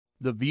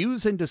The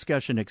views and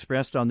discussion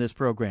expressed on this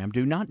program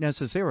do not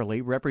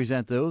necessarily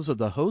represent those of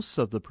the hosts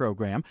of the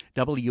program,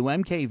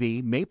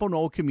 WMKV, Maple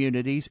Knoll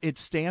Communities,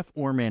 its staff,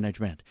 or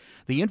management.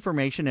 The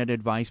information and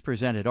advice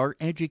presented are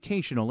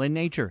educational in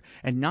nature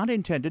and not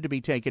intended to be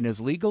taken as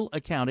legal,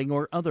 accounting,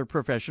 or other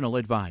professional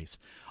advice.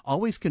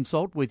 Always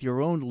consult with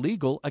your own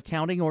legal,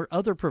 accounting, or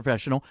other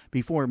professional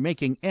before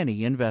making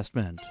any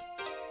investment.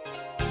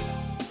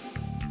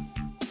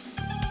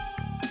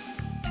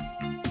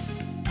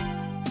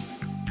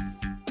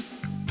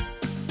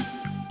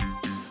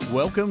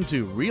 Welcome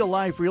to Real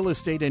Life Real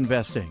Estate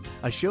Investing,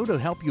 a show to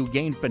help you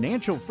gain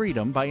financial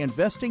freedom by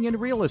investing in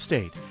real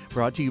estate.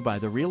 Brought to you by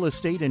the Real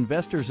Estate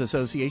Investors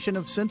Association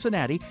of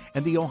Cincinnati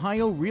and the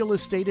Ohio Real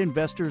Estate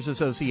Investors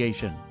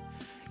Association.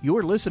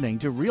 You're listening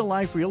to Real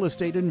Life Real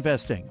Estate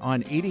Investing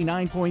on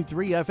 89.3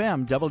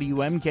 FM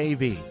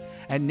WMKV.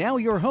 And now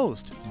your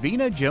host,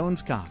 Vena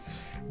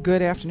Jones-Cox.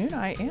 Good afternoon.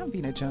 I am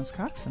Vena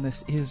Jones-Cox, and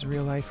this is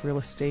Real Life Real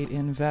Estate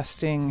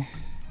Investing,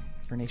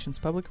 your nation's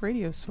public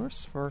radio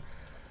source for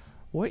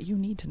what you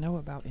need to know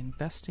about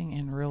investing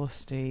in real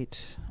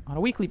estate on a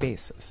weekly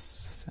basis,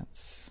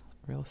 since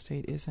real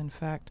estate is, in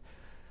fact,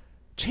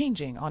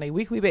 changing on a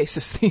weekly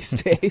basis these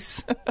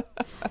days.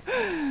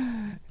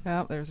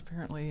 Well, there's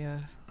apparently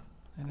an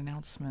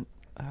announcement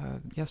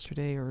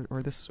yesterday or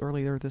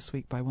earlier this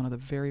week by one of the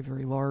very,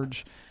 very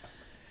large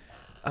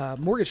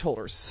mortgage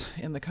holders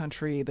in the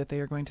country that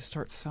they are going to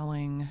start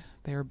selling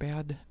their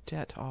bad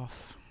debt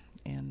off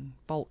in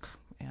bulk.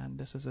 And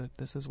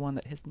this is one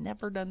that has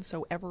never done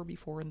so ever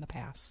before in the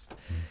past.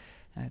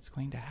 And it's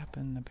going to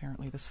happen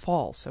apparently this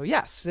fall. So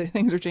yes,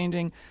 things are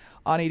changing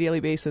on a daily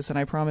basis. And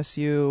I promise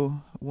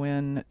you,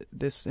 when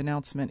this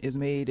announcement is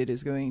made, it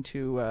is going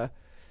to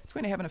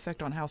have an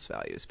effect on house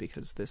values,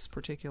 because this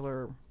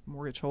particular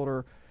mortgage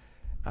holder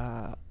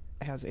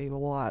has a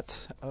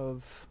lot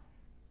of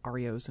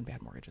REOs and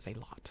bad mortgages. A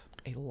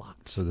lot.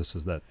 So this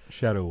is that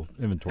shadow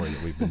inventory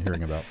that we've been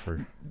hearing about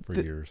for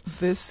years.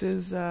 This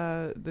is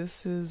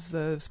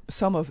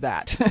some of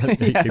that.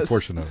 Yes. A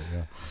portion of it,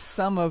 yeah.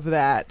 Some of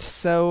that.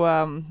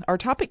 So our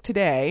topic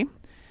today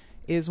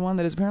is one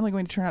that is apparently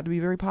going to turn out to be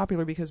very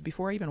popular, because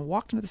before I even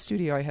walked into the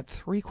studio, I had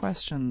 3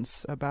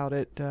 questions about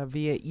it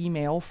via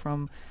email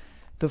from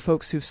the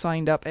folks who've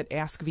signed up at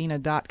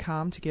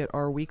askvena.com to get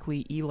our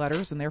weekly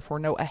e-letters and therefore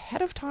know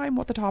ahead of time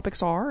what the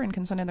topics are and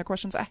can send in their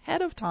questions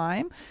ahead of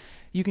time.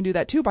 You can do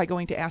that too by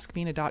going to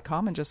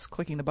askvena.com and just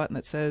clicking the button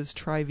that says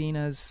try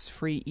Vena's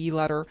free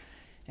e-letter.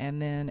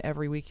 And then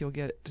every week you'll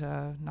get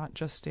not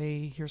just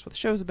here's what the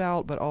show's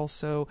about, but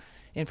also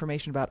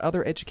information about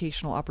other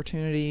educational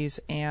opportunities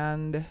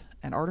and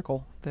an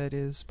article that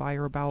is by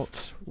or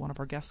about one of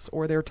our guests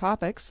or their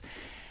topics.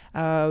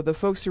 The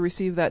folks who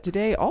received that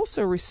today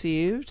also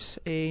received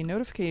a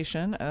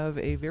notification of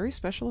a very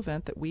special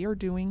event that we are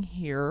doing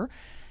here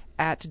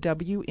at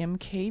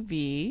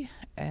WMKV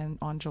and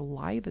on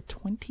July the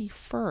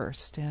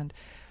 21st. And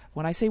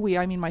when I say we,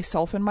 I mean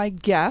myself and my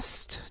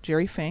guest,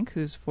 Jerry Fink,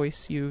 whose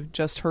voice you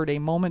just heard a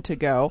moment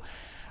ago.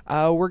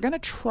 We're going to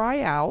try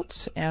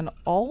out an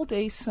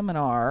all-day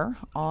seminar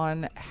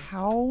on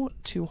how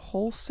to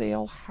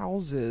wholesale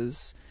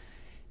houses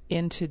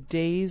in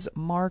today's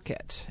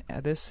market.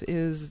 This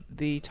is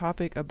the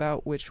topic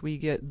about which we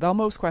get the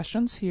most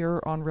questions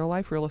here on Real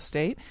Life Real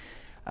Estate.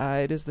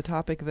 It is the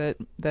topic that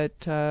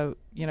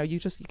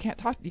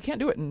you can't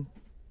do it in,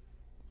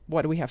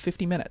 what do we have,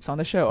 50 minutes on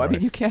the show? Right. I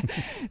mean, you can't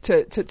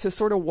to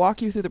sort of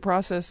walk you through the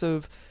process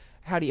of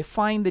how do you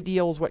find the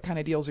deals, what kind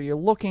of deals are you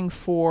looking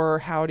for,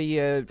 how do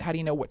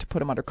you know what to put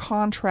them under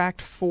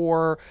contract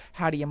for,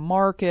 how do you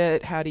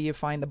market, how do you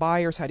find the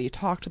buyers, how do you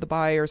talk to the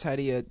buyers, how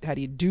do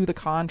you do the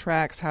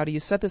contracts, how do you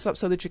set this up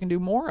so that you can do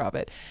more of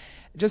it.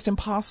 Just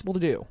impossible to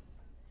do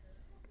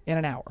in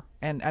an hour.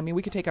 And I mean,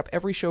 we could take up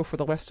every show for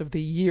the rest of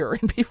the year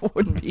and people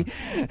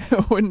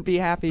wouldn't be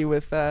happy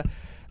with the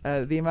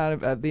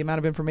amount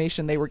of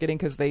information they were getting,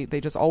 because they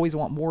just always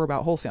want more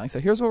about wholesaling. So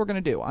here's what we're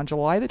going to do. On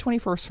July the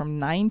 21st from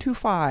 9 to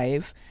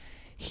 5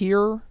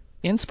 here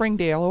in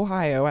Springdale,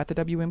 Ohio at the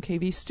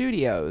WMKV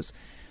studios,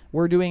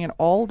 we're doing an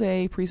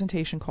all-day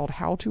presentation called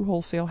How to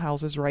Wholesale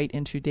Houses Right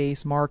in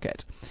Today's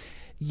Market.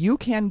 You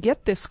can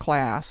get this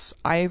class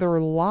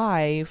either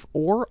live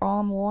or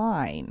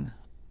online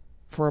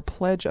for a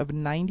pledge of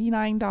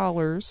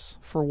 $99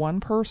 for one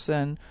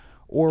person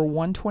or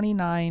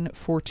 $129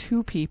 for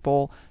 2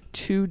 people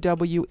to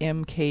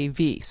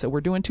WMKV. So we're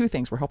doing 2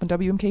 things. We're helping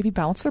WMKV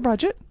balance their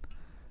budget,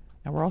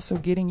 and we're also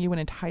getting you an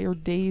entire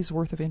day's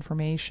worth of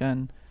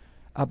information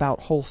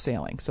about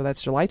wholesaling. So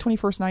that's July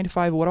 21st, 9 to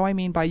 5. What do I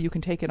mean by you can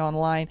take it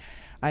online?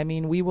 I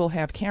mean, we will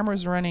have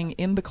cameras running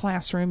in the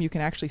classroom. You can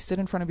actually sit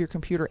in front of your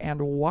computer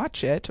and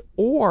watch it,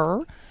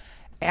 or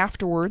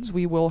afterwards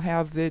we will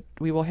have the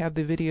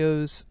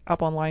videos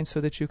up online so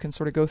that you can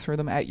sort of go through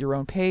them at your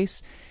own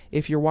pace.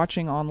 If you're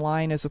watching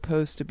online as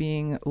opposed to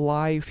being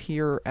live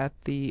here at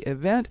the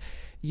event,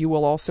 you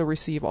will also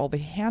receive all the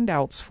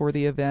handouts for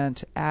the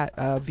event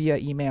via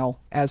email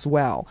as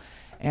well.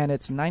 And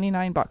it's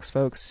 $99,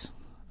 folks.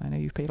 I know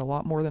you've paid a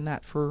lot more than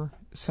that for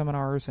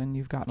seminars, and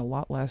you've gotten a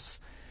lot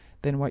less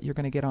than what you're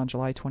going to get on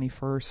July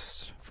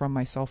 21st from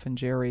myself and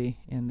Jerry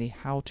in the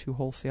How to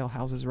Wholesale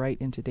Houses Right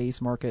in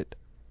Today's Market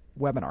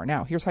webinar.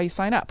 Now, here's how you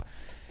sign up.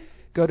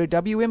 Go to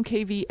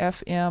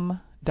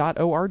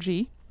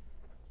WMKVFM.org.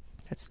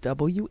 That's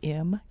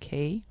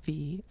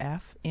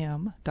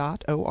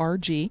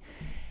WMKVFM.org.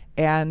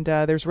 And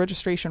there's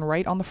registration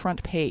right on the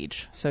front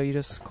page. So you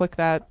just click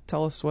that,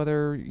 tell us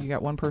whether you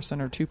got one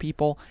person or two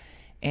people.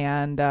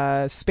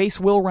 And space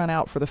will run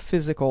out for the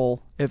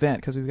physical event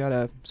because we've got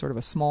a sort of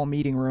a small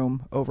meeting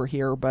room over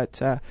here.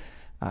 But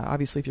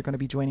obviously, if you're going to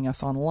be joining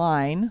us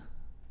online,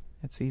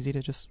 it's easy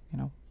to just,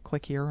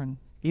 click here. And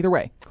either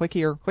way, click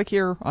here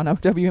on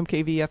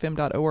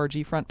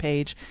WMKVFM.org front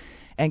page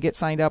and get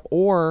signed up.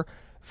 Or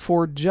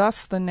for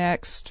just the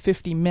next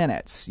 50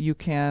 minutes, you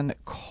can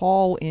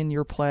call in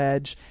your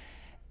pledge.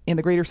 In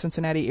the greater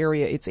Cincinnati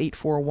area, it's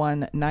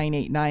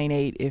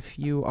 841-9898. If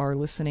you are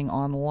listening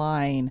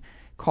online,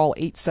 call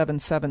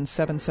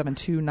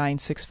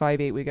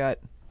 877-772-9658. We got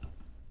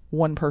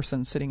one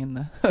person sitting in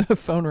the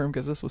phone room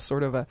because this was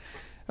sort of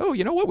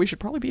you know what? We should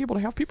probably be able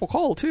to have people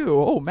call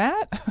too. Oh,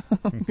 Matt,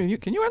 can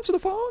you answer the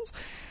phones?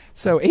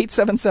 So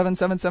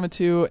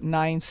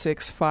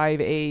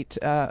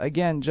 877-772-9658.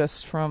 Again,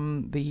 just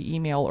from the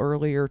email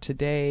earlier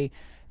today,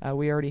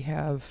 we already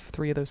have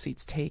 3 of those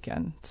seats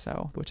taken,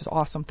 which is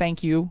awesome.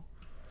 Thank you,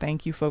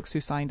 folks who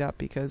signed up,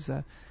 because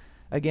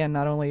again,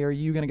 not only are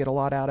you going to get a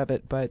lot out of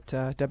it, but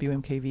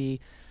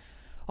WMKV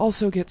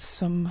also gets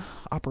some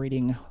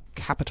operating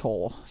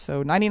capital.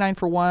 So $99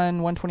 for one,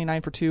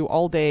 $129 for two,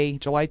 all day,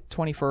 July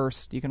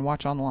 21st. You can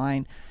watch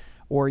online,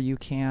 or you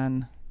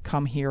can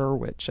come here,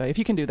 which if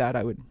you can do that,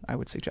 I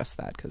would suggest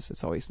that, because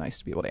it's always nice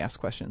to be able to ask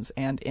questions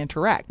and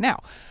interact.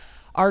 Now,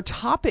 our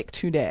topic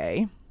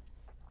today,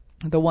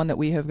 the one that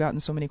we have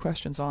gotten so many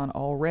questions on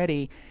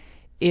already,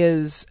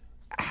 is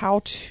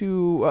how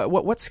to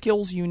what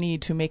skills you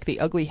need to make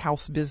the ugly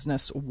house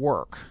business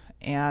work.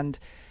 And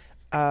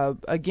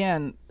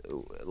again,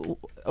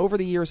 over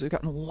the years, we've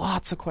gotten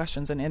lots of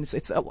questions, and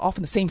it's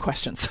often the same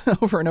questions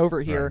over and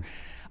over here. Right.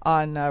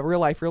 On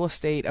Real Life Real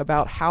Estate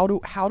about how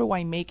do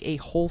I make a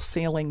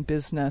wholesaling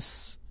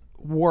business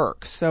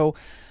work. So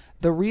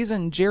the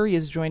reason Jerry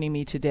is joining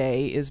me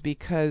today is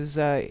because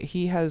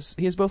he has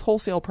both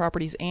wholesale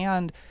properties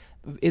and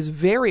is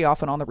very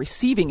often on the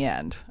receiving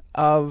end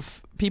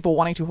of people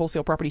wanting to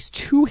wholesale properties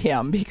to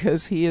him,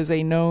 because he is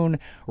a known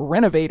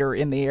renovator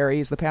in the area.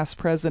 He's the past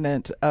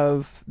president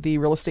of the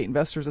Real Estate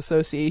Investors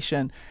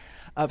Association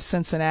of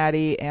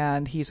Cincinnati,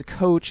 and he's a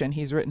coach, and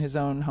he's written his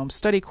own home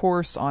study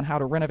course on how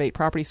to renovate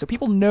properties. So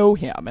people know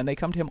him, and they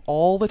come to him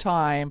all the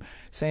time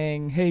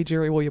saying, hey,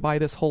 Jerry, will you buy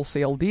this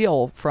wholesale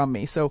deal from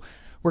me? So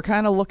we're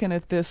kind of looking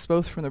at this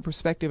both from the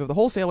perspective of the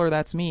wholesaler,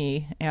 that's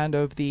me, and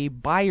of the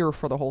buyer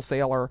for the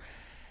wholesaler,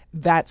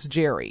 that's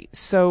Jerry.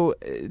 So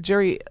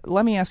Jerry,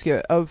 let me ask you,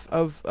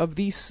 of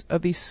these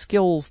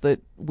skills that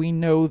we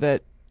know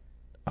that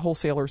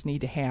wholesalers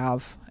need to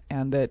have,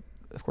 and that,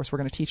 of course, we're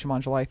going to teach them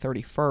on July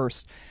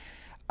 31st.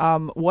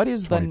 What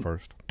is the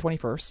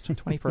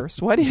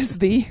 21st?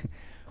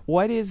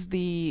 What is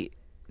the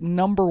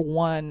number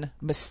one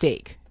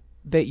mistake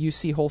that you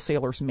see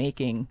wholesalers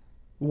making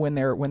when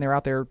they're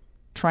out there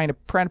trying to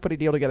put a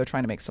deal together,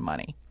 trying to make some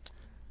money?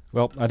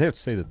 Well, I'd have to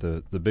say that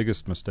the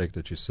biggest mistake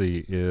that you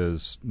see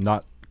is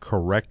not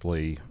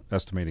correctly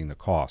estimating the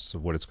costs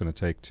of what it's going to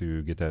take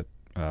to get that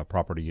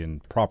property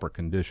in proper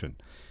condition.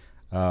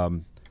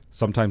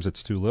 Sometimes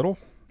it's too little,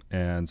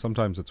 and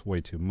sometimes it's way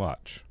too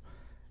much.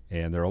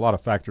 And there are a lot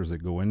of factors that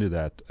go into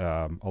that.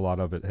 A lot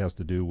of it has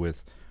to do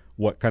with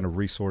what kind of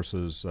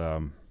resources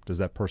does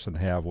that person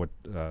have.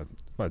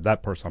 By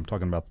that person, I'm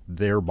talking about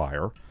their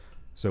buyer.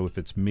 So if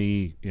it's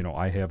me,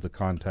 I have the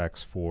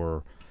contacts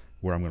for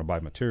where I'm going to buy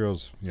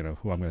materials, who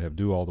I'm going to have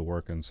do all the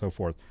work and so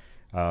forth.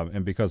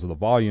 And because of the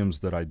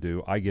volumes that I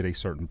do, I get a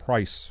certain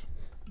price,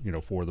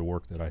 for the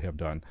work that I have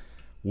done.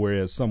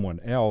 Whereas someone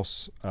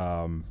else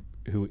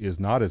who is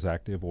not as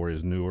active or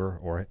is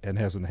newer and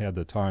hasn't had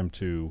the time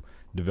to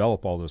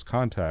develop all those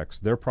contacts,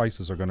 their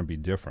prices are going to be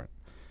different.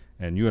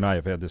 And you and I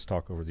have had this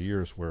talk over the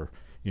years where,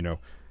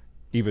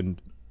 even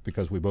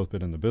because we've both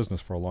been in the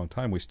business for a long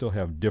time, we still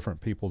have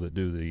different people that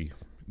do the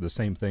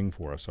same thing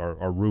for us.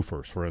 Our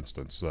roofers, for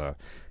instance,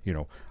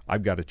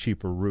 I've got a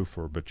cheaper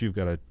roofer, but you've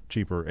got a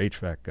cheaper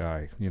HVAC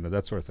guy,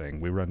 that sort of thing.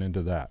 We run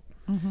into that.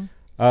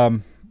 Mm-hmm.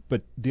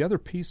 But the other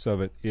piece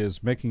of it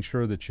is making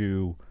sure that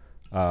you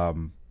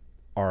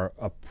are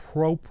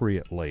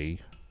appropriately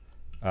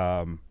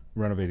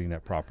renovating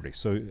that property.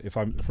 So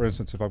for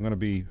instance, if I'm going to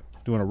be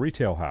doing a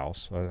retail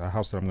house, a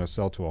house that I'm going to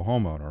sell to a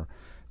homeowner,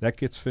 that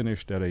gets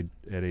finished at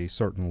a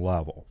certain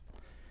level.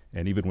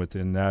 And even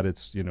within that,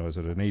 it's, is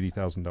it an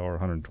 $80,000,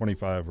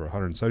 $125,000 or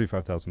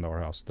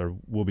 $175,000 house? There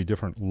will be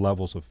different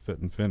levels of fit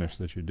and finish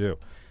that you do.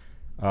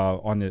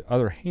 On the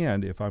other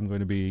hand, if I'm going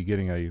to be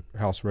getting a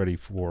house ready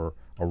for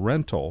a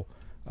rental,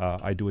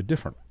 I do a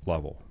different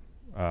level.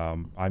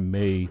 I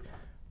may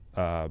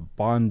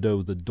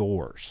Bondo the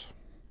doors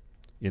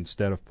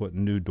instead of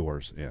putting new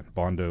doors in.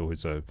 Bondo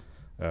is a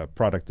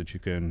product that you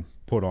can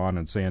put on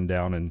and sand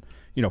down, and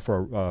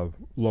for a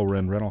lower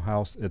end rental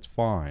house, it's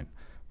fine.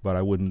 But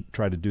I wouldn't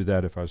try to do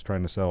that if I was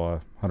trying to sell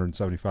a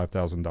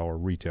 $175,000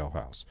 retail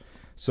house.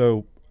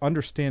 So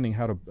understanding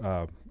how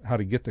to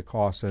get the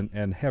costs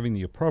and having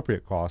the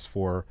appropriate costs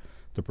for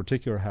the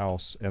particular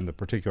house and the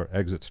particular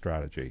exit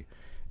strategy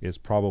is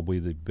probably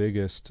the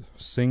biggest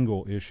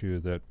single issue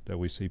that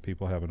we see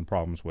people having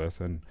problems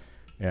with, and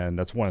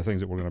that's one of the things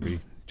that we're going to be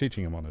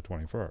teaching them on the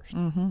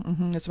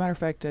 21st. As a matter of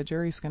fact,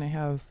 Jerry's going to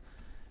have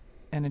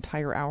an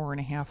entire hour and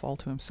a half all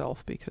to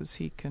himself because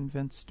he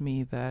convinced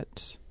me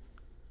that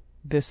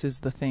this is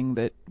the thing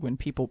that when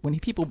people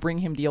bring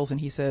him deals and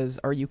he says,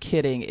 "Are you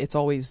kidding?" It's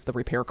always the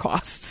repair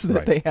costs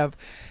that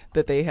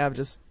they have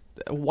just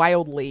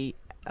wildly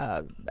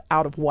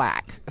out of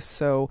whack.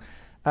 So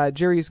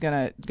Jerry's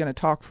gonna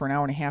talk for an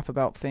hour and a half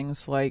about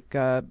things like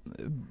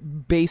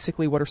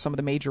basically what are some of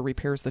the major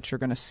repairs that you're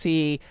going to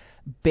see.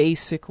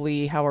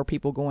 Basically, how are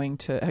people going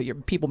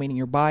to people meaning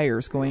your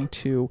buyers going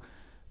to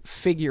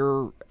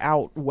figure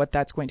out what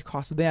that's going to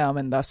cost them,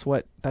 and that's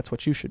what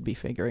you should be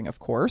figuring, of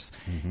course.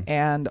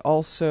 And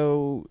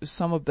also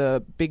some of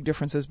the big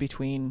differences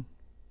between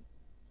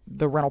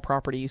the rental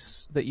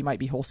properties that you might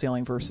be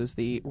wholesaling versus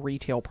the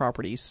retail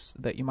properties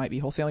that you might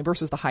be wholesaling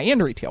versus the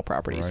high-end retail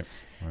properties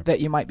that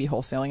you might be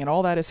wholesaling. And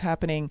all that is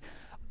happening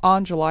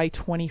on July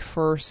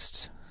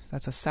 21st.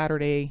 That's a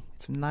Saturday.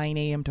 It's 9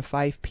 a.m. to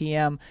 5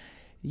 p.m.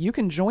 You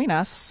can join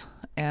us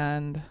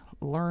and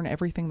learn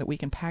everything that we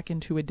can pack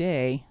into a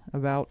day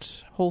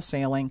about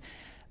wholesaling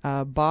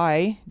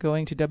by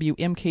going to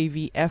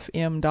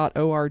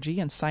WMKVFM.org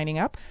and signing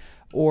up,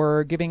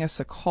 or giving us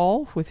a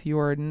call with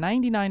your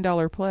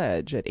 $99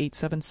 pledge at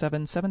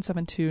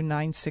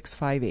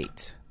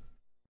 877-772-9658.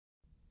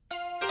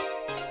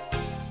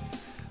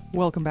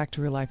 Welcome back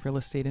to Real Life Real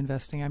Estate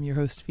Investing. I'm your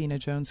host, Vena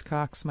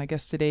Jones-Cox. My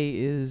guest today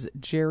is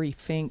Jerry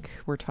Fink.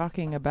 We're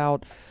talking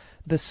about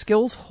the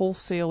skills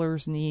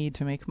wholesalers need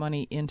to make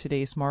money in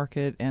today's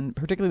market, and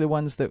particularly the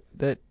ones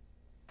that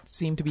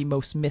seem to be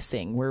most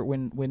missing, where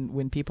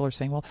when people are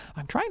saying, well,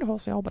 I'm trying to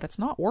wholesale, but it's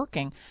not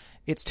working,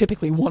 it's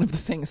typically one of the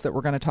things that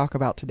we're going to talk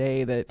about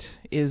today that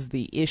is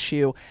the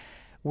issue.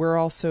 We're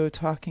also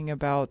talking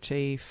about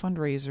a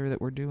fundraiser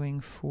that we're doing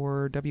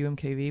for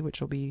WMKV,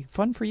 which will be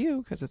fun for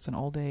you because it's an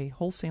all-day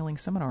wholesaling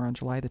seminar on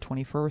July the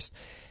 21st.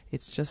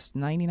 It's just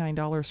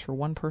 $99 for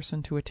one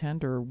person to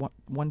attend, or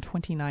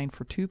 $129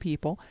 for two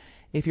people.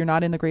 If you're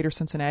not in the greater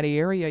Cincinnati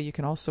area, you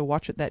can also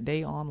watch it that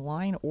day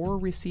online or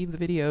receive the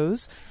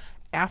videos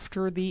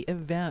after the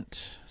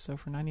event. So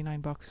for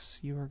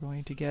 $99, you are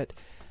going to get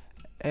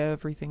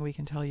everything we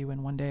can tell you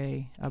in one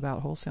day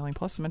about wholesaling,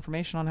 plus some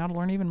information on how to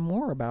learn even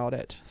more about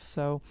it.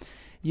 So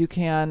you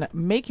can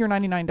make your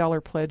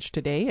 $99 pledge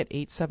today at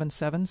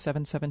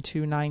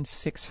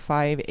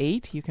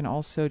 877-772-9658. You can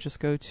also just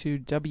go to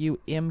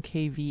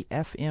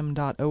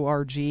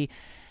WMKVFM.org,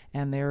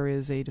 and there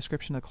is a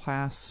description of the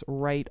class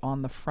right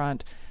on the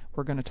front.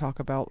 We're going to talk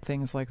about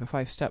things like the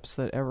 5 steps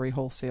that every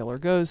wholesaler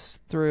goes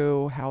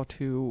through, how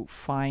to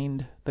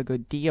find the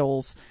good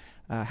deals,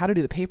 how to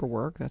do the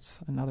paperwork. That's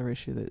another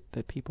issue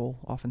that people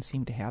often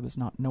seem to have, is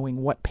not knowing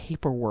what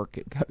paperwork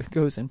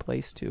goes in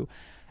place to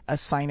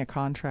assign a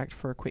contract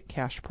for a quick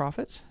cash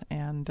profit,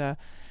 and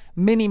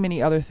many, many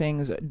other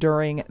things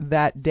during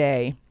that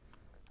day.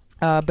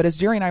 But as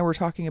Jerry and I were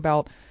talking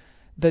about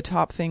the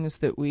top things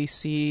that we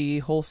see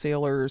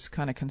wholesalers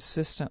kind of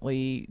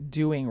consistently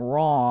doing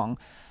wrong,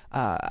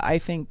 I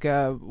think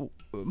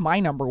my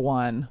number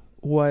one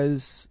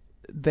was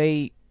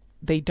they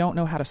don't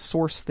know how to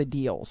source the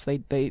deals. They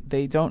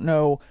don't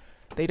know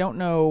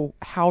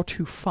how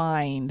to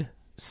find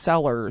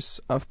sellers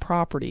of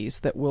properties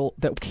that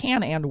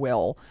can and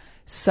will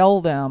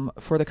sell them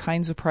for the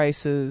kinds of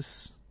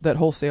prices that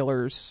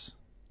wholesalers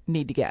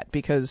need to get.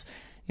 Because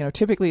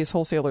typically as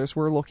wholesalers,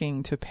 we're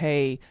looking to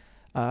pay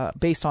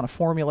based on a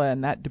formula,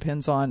 and that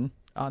depends on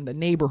the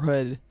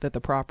neighborhood that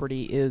the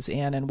property is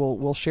in, and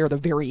we'll share the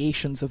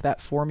variations of that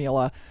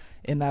formula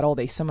in that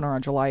all-day seminar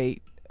on July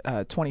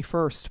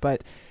 21st.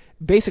 But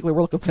basically,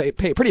 we're looking to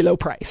pay a pretty low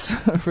price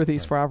for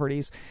these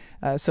properties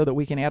so that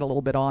we can add a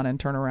little bit on and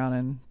turn around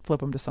and flip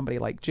them to somebody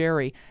like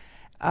Jerry.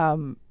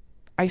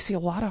 I see a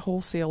lot of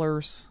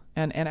wholesalers,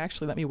 and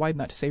actually let me widen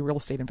that to say real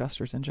estate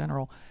investors in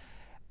general,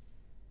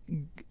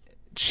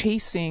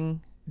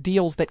 chasing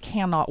deals that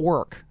cannot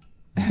work,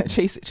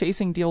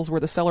 chasing deals where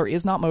the seller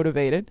is not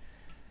motivated.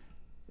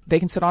 They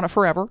can sit on it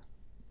forever.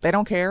 They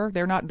don't care.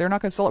 They're not going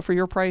to sell it for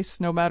your price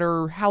no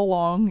matter how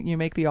long you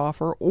make the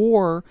offer,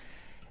 or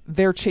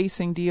they're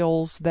chasing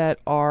deals that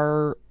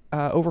are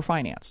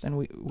overfinanced,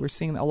 and we're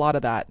seeing a lot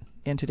of that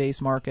in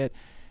today's market,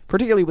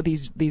 particularly with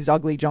these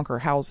ugly junker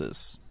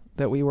houses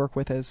that we work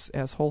with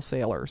as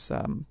wholesalers.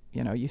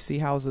 You see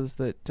houses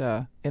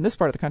that in this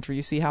part of the country,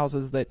 you see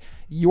houses that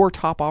your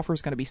top offer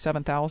is going to be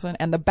 $7,000,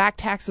 and the back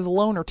taxes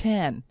alone are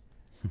 $10,000.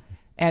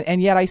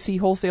 And yet I see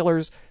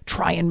wholesalers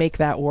try and make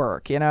that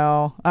work.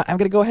 I'm going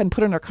to go ahead and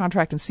put it in a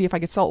contract and see if I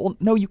can sell it. Well,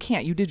 no, you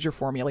can't. You did your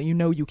formula.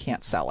 You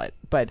can't sell it.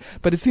 But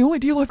it's the only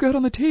deal I've got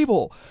on the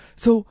table.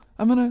 So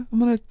I'm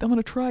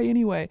gonna try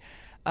anyway.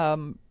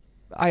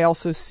 I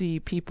also see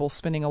people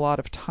spending a lot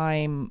of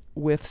time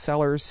with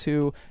sellers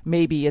who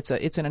maybe it's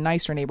in a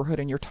nicer neighborhood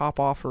and your top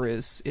offer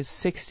is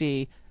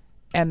 60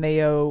 and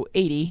they owe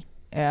 80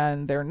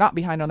 and they're not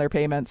behind on their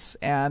payments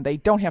and they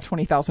don't have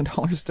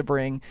 $20,000 to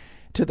bring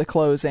to the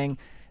closing.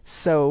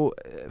 So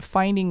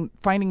finding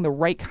the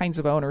right kinds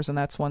of owners, and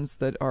that's ones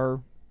that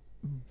are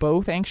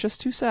both anxious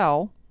to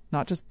sell.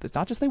 It's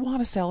not just they want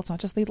to sell. It's not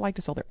just they'd like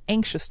to sell. They're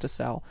anxious to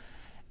sell,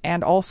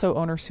 and also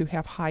owners who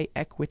have high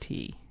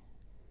equity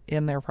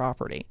in their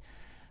property.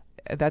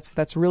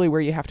 That's really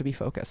where you have to be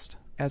focused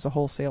as a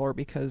wholesaler,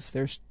 because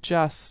there's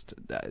just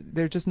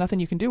nothing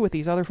you can do with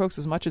these other folks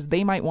as much as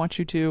they might want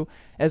you to,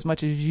 as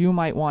much as you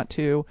might want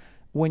to.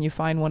 When you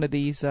find one of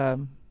these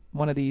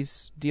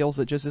deals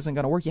that just isn't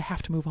going to work, you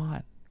have to move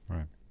on.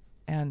 Right.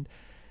 And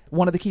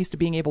one of the keys to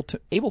being able to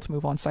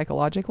move on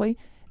psychologically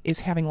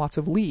is having lots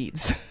of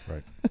leads.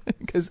 Right.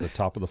 Because the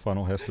top of the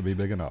funnel has to be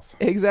big enough.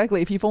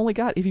 Exactly. If you've only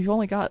got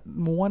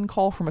one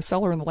call from a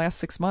seller in the last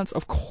 6 months,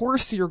 of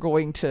course you're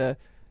going to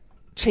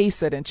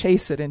chase it and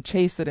chase it and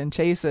chase it and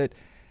chase it.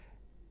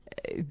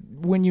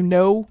 When you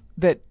know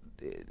that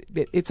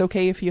it's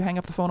okay if you hang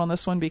up the phone on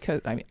this one,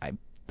 because I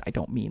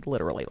don't mean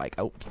literally like,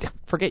 oh,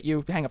 forget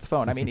you, hang up the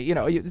phone. I mean,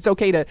 it's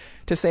okay to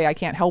say I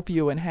can't help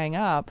you and hang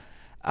up,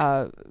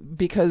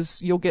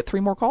 because you'll get 3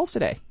 more calls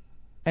today.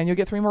 And you'll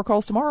get 3 more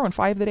calls tomorrow and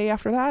 5 the day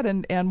after that,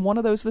 and one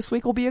of those this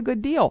week will be a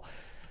good deal.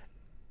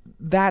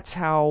 That's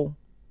how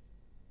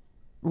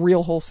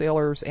real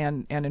wholesalers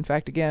and in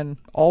fact, again,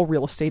 all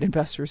real estate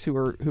investors who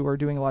are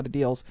doing a lot of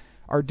deals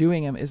are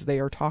doing them, is they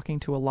are talking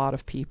to a lot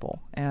of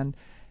people. And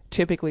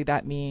typically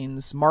that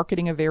means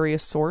marketing of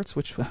various sorts,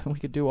 which we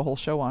could do a whole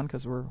show on,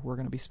 because we're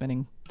going to be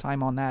spending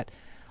time on that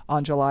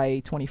on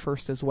July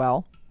 21st as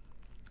well.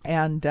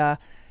 And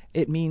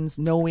it means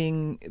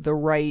knowing the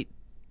right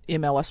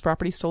MLS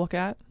properties to look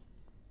at.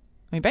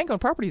 I mean,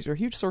 bank-owned properties are a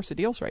huge source of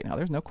deals right now.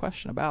 There's no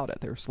question about it.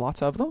 There's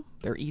lots of them.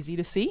 They're easy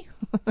to see.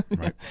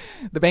 Right.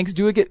 The banks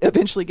do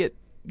eventually get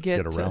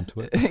around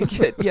to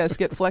it.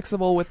 get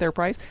flexible with their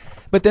price.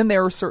 But then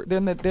there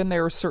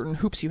are certain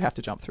hoops you have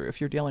to jump through if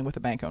you're dealing with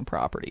the bank-owned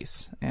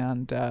properties,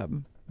 and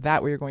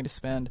that we are going to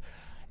spend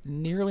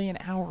nearly an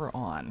hour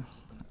on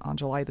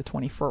July the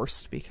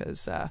 21st,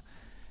 because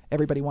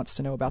everybody wants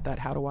to know about that.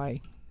 How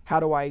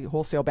do I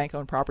wholesale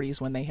bank-owned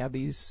properties when they have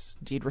these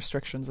deed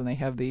restrictions, and they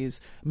have these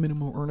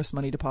minimum earnest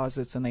money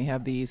deposits, and they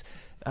have these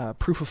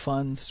proof of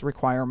funds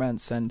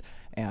requirements and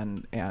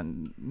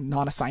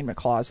non-assignment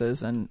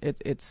clauses? And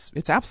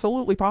it's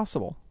absolutely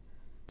possible.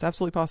 It's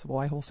absolutely possible.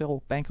 I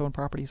wholesale bank-owned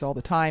properties all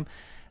the time,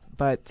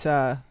 but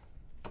there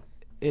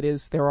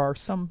are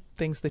some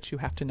things that you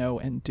have to know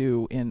and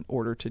do in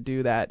order to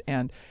do that.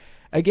 And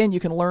again, you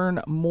can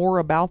learn more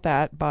about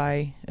that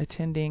by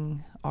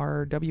attending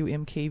our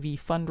WMKV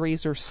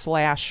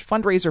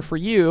fundraiser for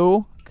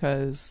you,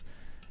 because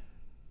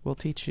we'll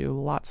teach you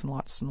lots and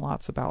lots and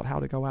lots about how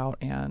to go out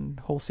and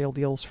wholesale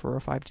deals for a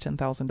 $5,000 to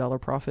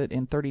 $10,000 profit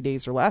in 30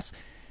 days or less.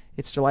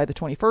 It's July the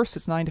 21st.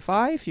 It's 9 to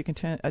 5. You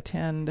can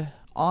attend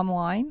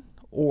online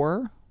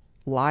or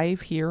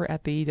live here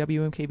at the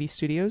WMKV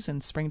studios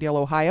in Springdale,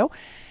 Ohio.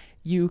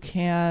 You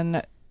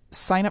can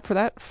sign up for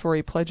that for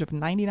a pledge of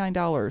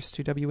 $99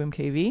 to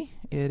WMKV.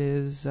 It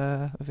is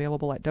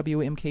available at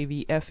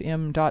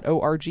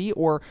WMKVFM.org,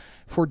 or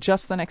for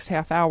just the next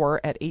half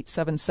hour at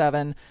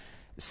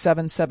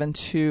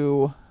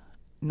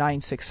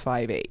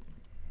 877-772-9658.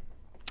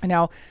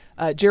 Now,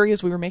 Jerry,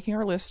 as we were making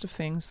our list of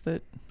things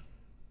that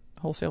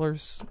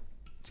wholesalers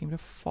seem to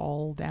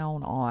fall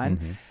down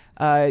on,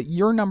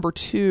 your number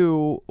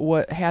 2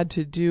 had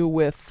to do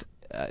with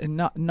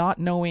not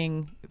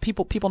knowing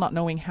people not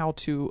knowing how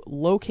to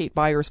locate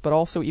buyers, but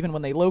also even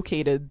when they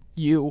located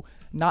you,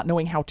 not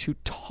knowing how to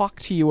talk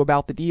to you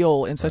about the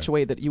deal in such a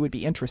way that you would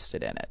be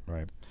interested in it.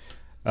 Right.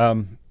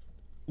 One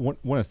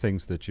of the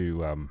things that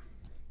you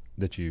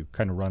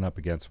kind of run up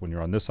against when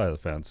you're on this side of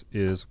the fence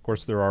is, of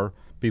course, there are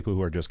people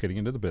who are just getting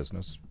into the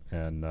business,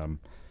 and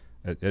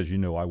as you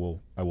know, I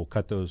will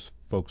cut those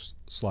folks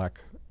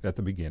slack at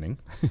the beginning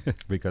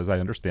because I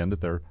understand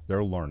that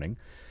they're learning.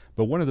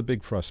 But one of the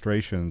big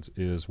frustrations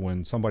is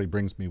when somebody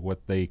brings me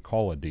what they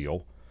call a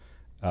deal,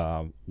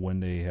 when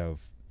they have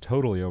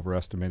totally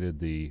overestimated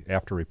the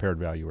after repaired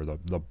value or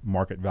the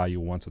market value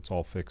once it's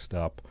all fixed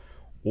up,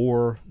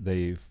 or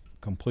they've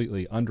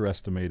completely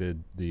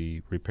underestimated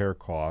the repair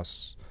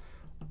costs.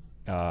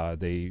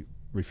 They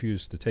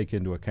refuse to take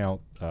into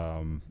account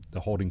the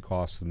holding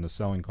costs and the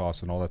selling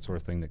costs and all that sort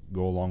of thing that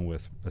go along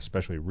with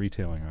especially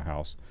retailing a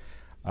house.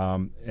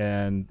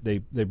 And they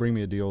bring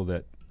me a deal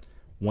that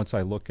once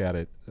I look at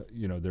it,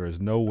 there is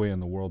no way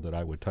in the world that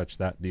I would touch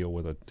that deal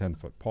with a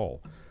 10-foot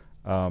pole.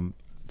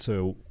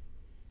 So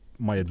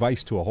my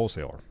advice to a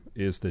wholesaler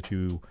is that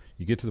you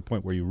get to the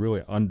point where you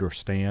really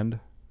understand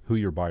who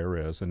your buyer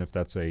is, and if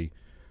that's a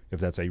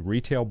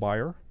retail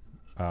buyer,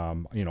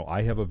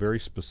 I have a very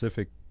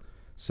specific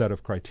set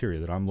of criteria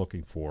that I'm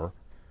looking for.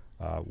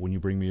 When you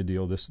bring me a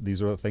deal,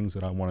 these are the things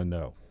that I want to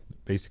know.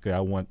 Basically,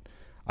 I want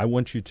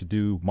you to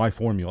do my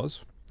formulas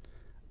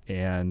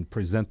and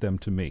present them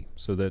to me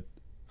so that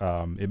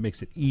it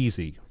makes it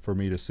easy for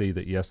me to see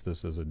that, yes,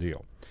 this is a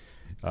deal.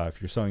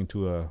 If you're selling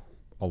to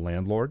a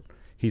landlord,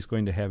 he's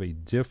going to have a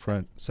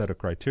different set of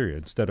criteria.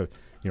 Instead of,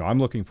 I'm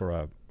looking for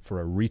a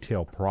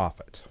retail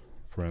profit,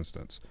 for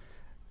instance.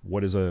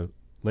 What is a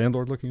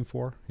landlord looking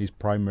for? He's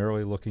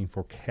primarily looking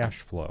for cash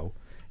flow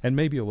and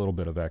maybe a little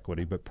bit of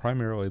equity, but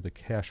primarily the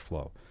cash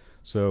flow.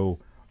 So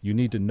you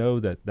need to know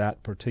that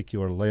that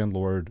particular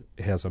landlord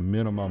has a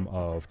minimum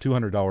of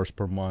 $200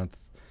 per month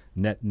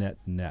net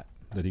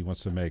that he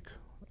wants to make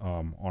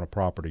on a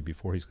property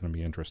before he's going to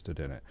be interested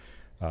in it.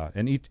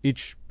 And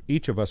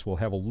each of us will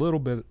have a little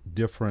bit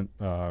different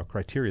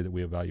criteria that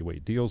we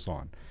evaluate deals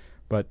on.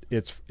 But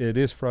it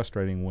is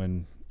frustrating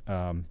when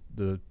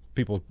the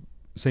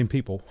same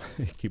people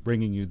keep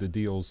bringing you the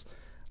deals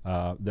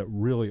that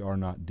really are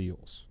not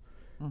deals.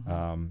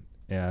 Mm-hmm.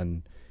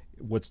 And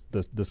what's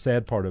the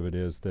sad part of it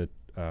is that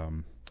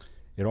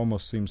it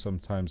almost seems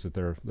sometimes that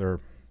they're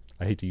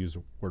I hate to use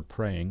the word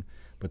praying,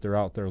 but they're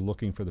out there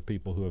looking for the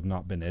people who have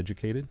not been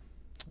educated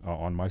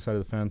on my side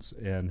of the fence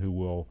and who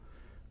will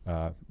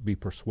be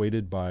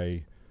persuaded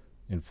by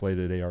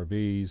inflated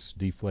ARVs,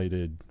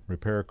 deflated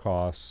repair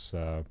costs,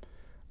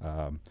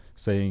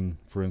 saying,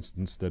 for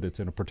instance, that it's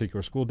in a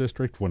particular school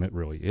district when it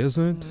really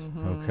isn't.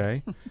 Mm-hmm.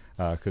 Okay,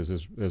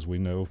 because as we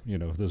know,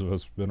 those of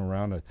us who've been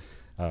around.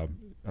 I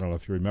don't know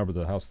if you remember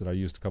the house that I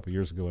used a couple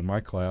years ago in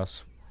my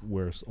class,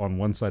 where on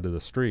one side of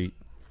the street,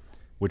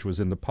 which was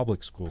in the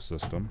public school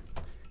system,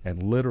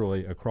 and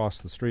literally across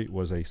the street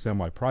was a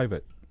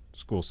semi-private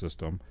school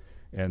system,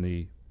 and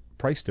the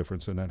price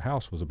difference in that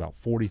house was about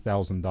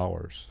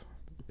 $40,000,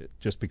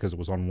 just because it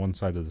was on one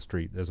side of the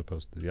street as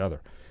opposed to the other.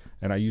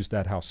 And I used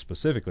that house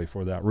specifically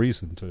for that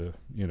reason to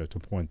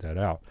point that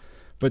out.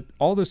 But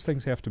all those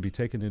things have to be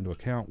taken into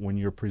account when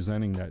you're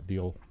presenting that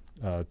deal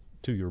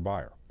to your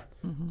buyer.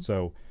 Mm-hmm.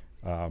 So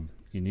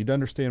you need to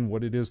understand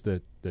what it is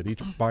that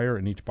each buyer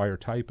and each buyer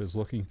type is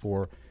looking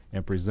for,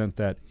 and present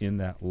that in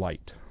that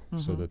light, mm-hmm.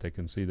 so that they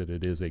can see that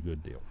it is a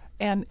good deal.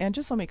 And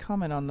just let me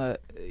comment on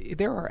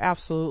there are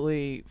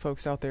absolutely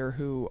folks out there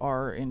who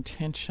are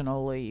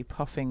intentionally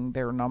puffing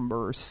their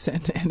numbers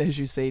and as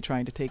you say,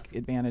 trying to take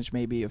advantage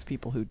maybe of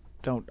people who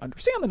don't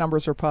understand the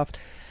numbers are puffed.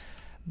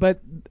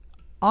 But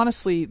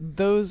honestly,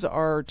 those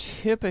are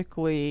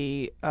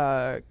typically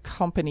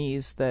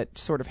companies that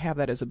sort of have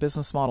that as a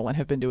business model and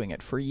have been doing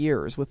it for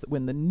years.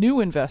 When the new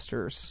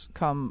investors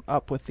come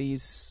up with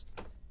these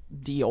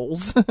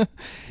deals,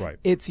 right.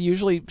 It's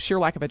usually sheer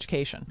lack of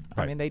education.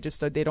 Right. I mean, they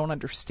don't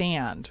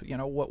understand.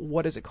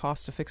 What does it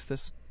cost to fix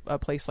this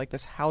place like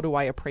this? How do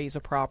I appraise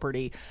a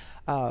property?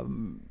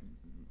 The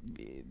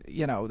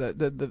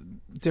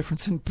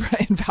difference in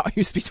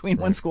values between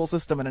one school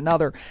system and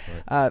another,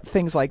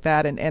 things like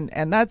that,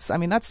 and that's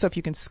stuff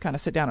you can kind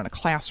of sit down in a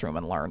classroom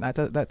and learn.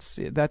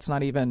 That's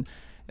not even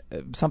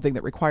something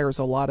that requires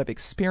a lot of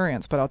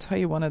experience. But I'll tell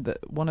you one of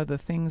the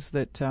things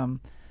that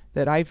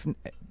I've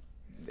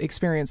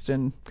experienced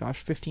in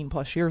 15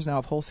 plus years now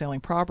of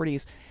wholesaling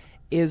properties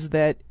is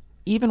that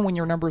even when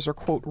your numbers are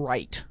quote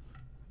right,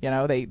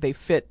 they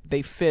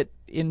fit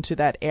into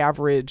that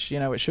average.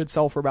 It should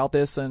sell for about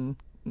this and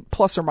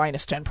plus or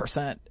minus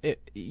 10%,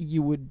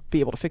 you would be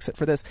able to fix it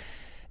for this.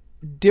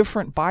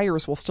 Different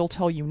buyers will still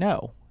tell you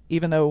no,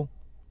 even though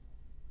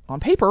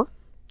on paper,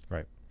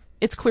 right,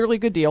 it's clearly a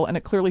good deal and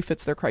it clearly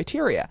fits their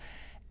criteria.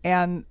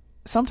 And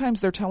sometimes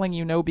they're telling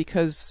you no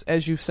because,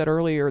 as you said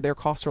earlier, their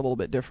costs are a little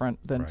bit different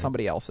than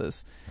somebody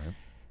else's. Right.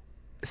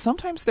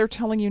 Sometimes they're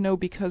telling you no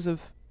because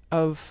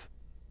of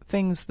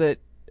things that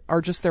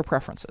are just their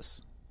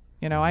preferences.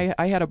 I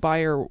had a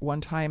buyer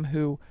one time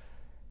who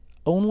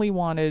only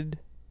wanted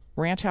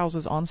ranch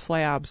houses on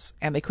slabs,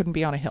 and they couldn't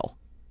be on a hill.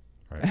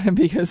 Right.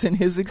 Because in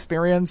his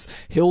experience,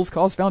 hills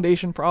cause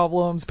foundation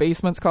problems,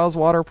 basements cause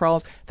water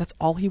problems. That's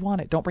all he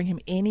wanted. Don't bring him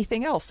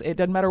anything else. It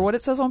doesn't matter what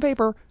it says on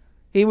paper.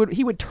 He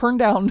would turn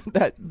down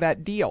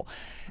that deal.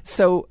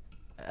 So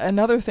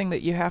another thing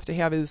that you have to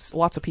have is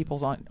lots of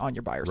people's on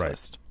your buyer's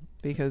list,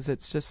 because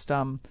it's just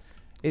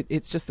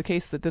it's just the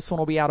case that this one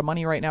will be out of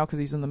money right now because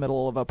he's in the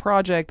middle of a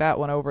project. That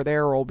one over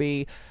there will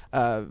be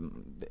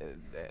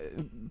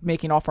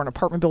making offer on an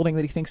apartment building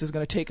that he thinks is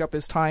going to take up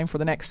his time for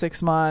the next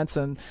 6 months.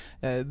 And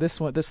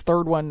this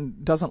third one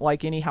doesn't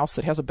like any house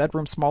that has a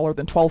bedroom smaller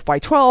than 12 by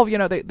 12.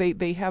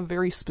 They have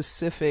very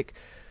specific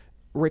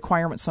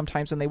requirements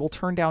sometimes, and they will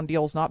turn down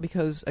deals not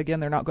because, again,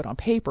 they're not good on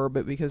paper,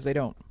 but because they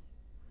don't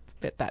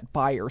fit that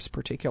buyer's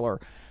particular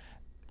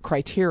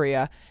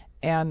criteria.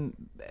 And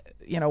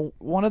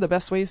one of the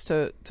best ways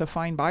to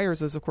find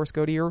buyers is, of course,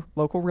 go to your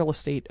local real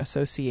estate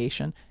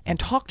association and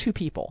talk to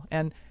people.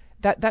 And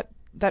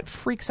that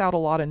freaks out a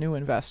lot of new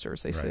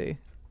investors. They say,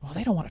 well,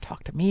 they don't want to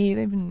talk to me.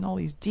 They've been in all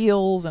these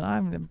deals, and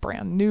I'm a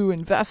brand new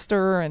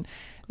investor, and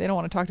they don't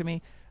want to talk to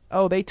me.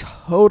 Oh, they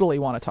totally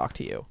want to talk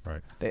to you.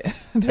 Right.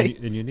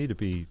 And you need to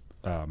be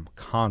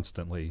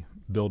constantly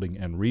building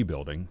and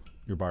rebuilding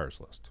your buyers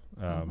list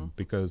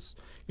because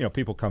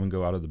people come and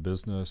go out of the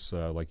business.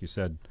 Like you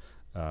said,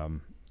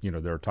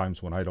 there are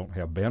times when I don't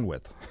have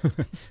bandwidth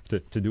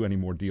to do any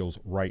more deals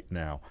right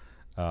now,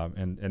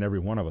 and every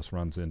one of us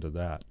runs into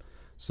that.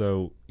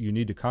 So you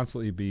need to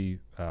constantly be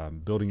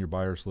building your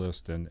buyer's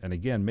list, and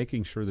again,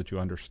 making sure that you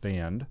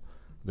understand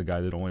the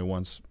guy that only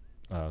wants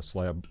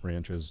slab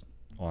ranches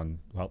on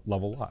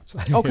level lots.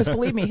 Oh, because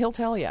believe me, he'll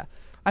tell you.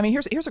 I mean,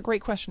 here's a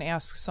great question to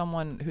ask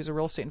someone who's a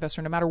real estate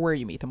investor, no matter where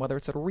you meet them, whether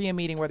it's at a RIA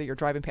meeting, whether you're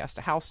driving past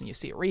a house and you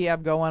see a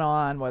rehab going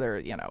on, whether,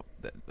 a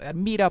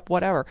meetup,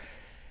 whatever.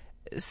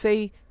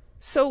 Say,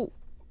 so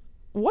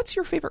what's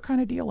your favorite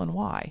kind of deal and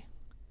why?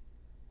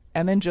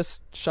 And then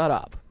just shut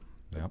up.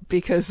 Yep.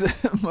 Because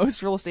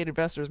most real estate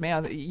investors,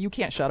 man, you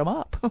can't shut them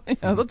up.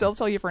 They'll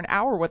tell you for an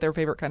hour what their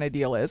favorite kind of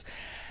deal is.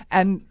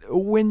 And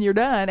when you're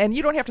done, and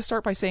you don't have to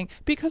start by saying,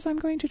 because I'm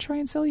going to try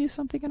and sell you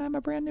something and I'm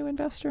a brand new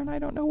investor and I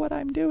don't know what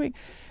I'm doing.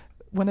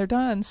 When they're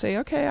done, say,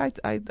 okay,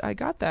 I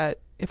got that.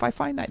 If I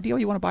find that deal,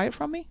 you want to buy it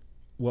from me?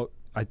 Well,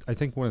 I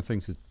think one of the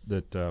things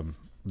that the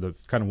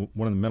kind of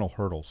one of the mental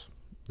hurdles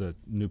that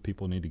new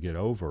people need to get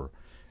over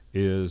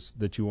is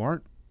that you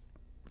aren't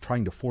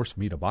trying to force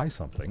me to buy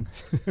something.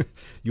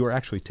 You are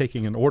actually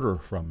taking an order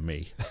from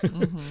me.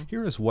 Mm-hmm.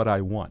 Here is what I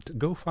want.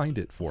 Go find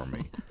it for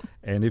me.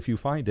 And if you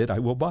find it, I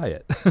will buy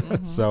it.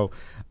 Mm-hmm. So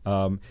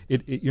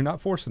you're not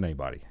forcing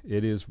anybody.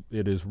 It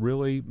is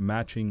really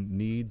matching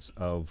needs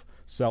of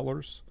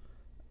sellers,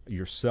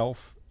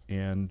 yourself,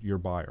 and your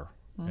buyer,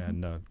 mm-hmm.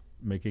 and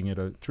making it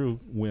a true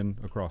win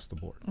across the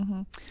board.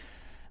 Mm-hmm.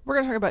 We're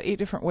going to talk about 8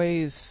 different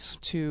ways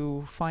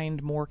to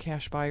find more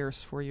cash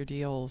buyers for your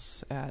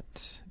deals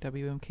at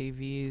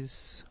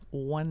WMKV's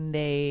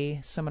one-day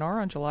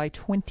seminar on July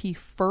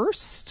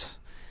 21st.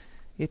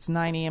 It's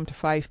 9 a.m. to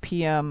 5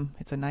 p.m.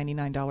 It's a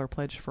 $99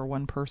 pledge for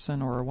one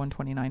person or a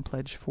 $129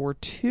 pledge for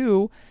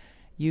 2.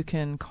 You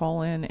can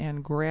call in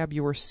and grab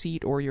your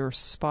seat or your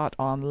spot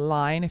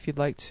online if you'd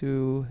like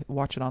to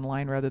watch it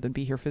online rather than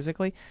be here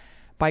physically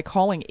by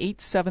calling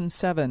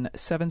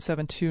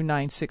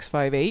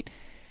 877-772-9658.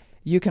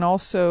 You can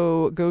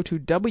also go to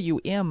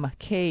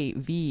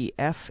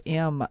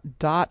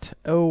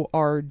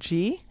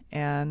WMKVFM.org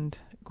and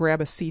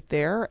grab a seat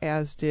there,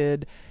 as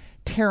did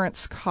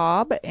Terrence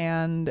Cobb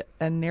and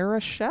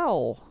Anera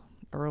Shell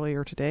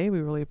earlier today.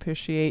 We really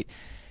appreciate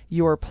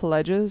your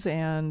pledges,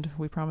 and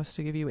we promise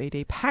to give you a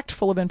day packed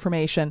full of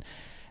information.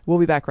 We'll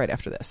be back right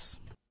after this.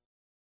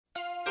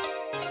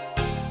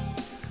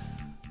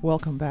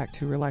 Welcome back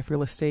to Real Life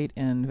Real Estate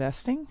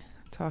Investing.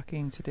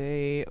 Talking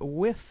today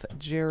with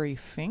Jerry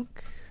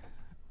Fink,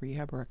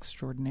 rehabber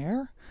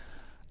extraordinaire,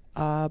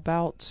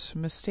 about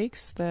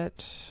mistakes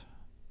that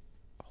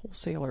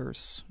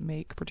wholesalers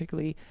make,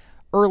 particularly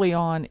early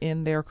on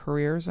in their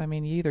careers. I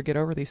mean, you either get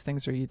over these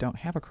things or you don't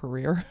have a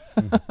career.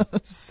 Mm-hmm.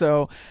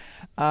 So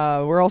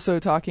we're also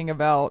talking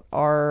about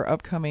our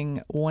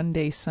upcoming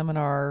one-day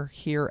seminar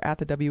here at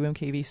the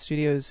WMKV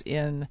studios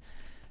in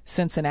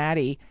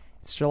Cincinnati.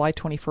 It's July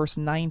 21st,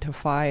 9 to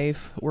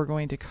 5. We're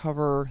going to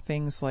cover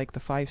things like the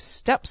 5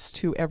 steps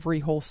to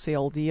every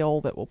wholesale deal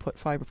that will put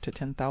 $5,000 to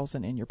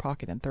 $10,000 in your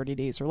pocket in 30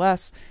 days or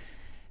less.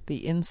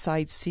 The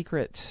inside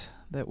secret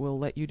that will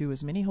let you do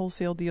as many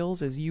wholesale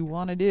deals as you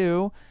want to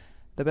do.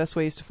 The best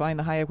ways to find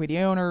the high equity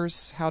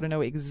owners. How to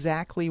know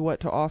exactly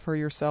what to offer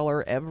your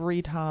seller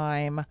every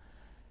time.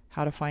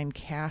 How to find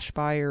cash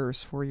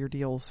buyers for your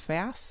deals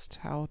fast.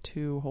 How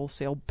to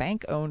wholesale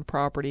bank-owned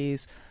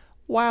properties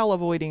while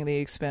avoiding the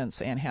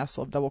expense and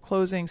hassle of double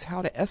closings,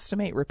 how to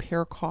estimate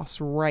repair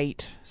costs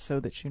right so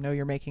that you know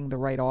you're making the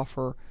right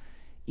offer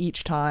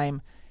each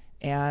time.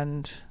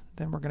 And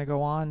then we're going to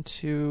go on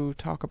to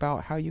talk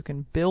about how you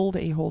can build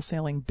a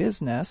wholesaling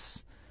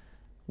business,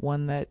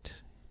 one that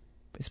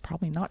is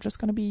probably not just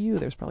going to be you.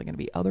 There's probably going to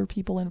be other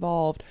people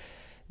involved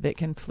that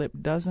can flip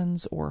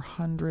dozens or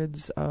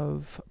hundreds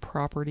of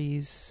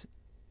properties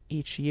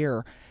each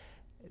year.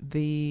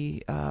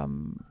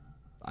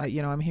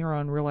 I'm here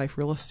on Real Life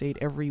Real Estate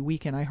every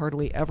week, and I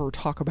hardly ever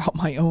talk about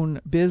my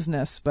own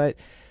business, but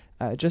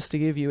just to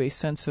give you a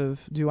sense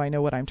of, do I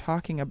know what I'm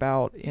talking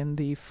about, in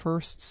the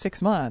first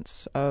 6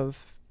 months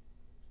of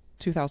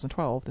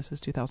 2012, this is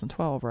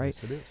 2012, right?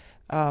 Yes, it is.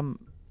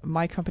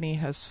 My company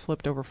has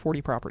flipped over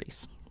 40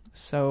 properties.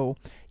 So,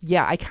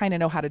 yeah, I kind of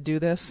know how to do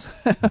this.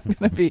 I'm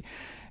going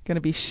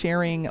to be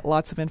sharing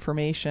lots of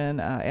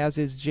information, as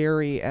is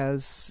Jerry,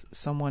 as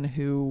someone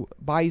who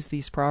buys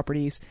these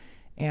properties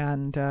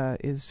and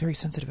is very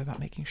sensitive about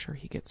making sure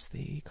he gets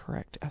the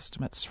correct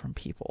estimates from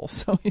people.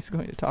 So he's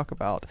going to talk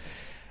about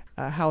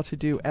how to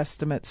do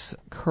estimates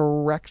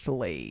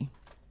correctly.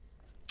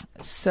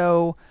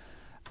 So,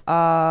 it's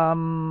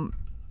 $99.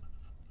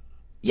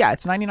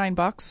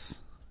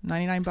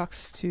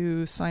 $99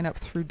 to sign up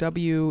through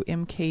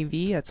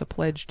WMKV. That's a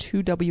pledge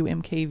to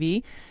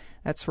WMKV.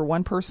 That's for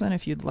one person.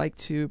 If you'd like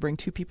to bring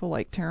 2 people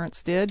like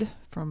Terrence did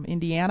from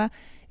Indiana,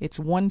 it's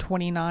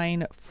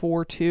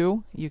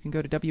 $129.42. You can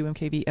go to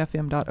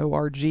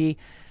WMKVFM.org,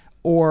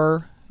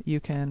 or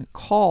you can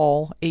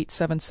call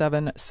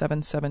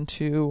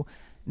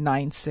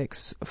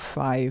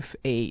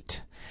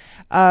 877-772-9658.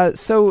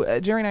 So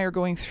Jerry and I are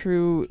going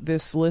through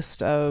this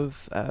list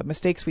of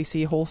mistakes we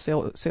see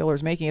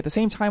wholesalers making. At the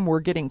same time, we're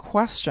getting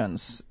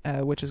questions,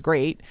 which is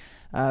great.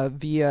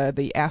 via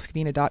the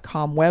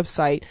AskVena.com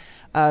website.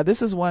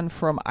 This is one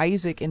from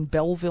Isaac in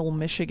Belleville,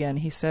 Michigan.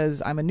 He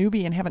says, I'm a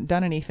newbie and haven't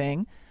done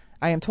anything.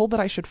 I am told that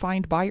I should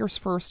find buyers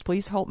first.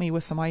 Please help me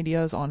with some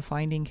ideas on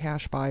finding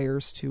cash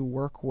buyers to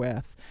work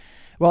with.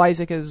 Well,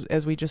 Isaac,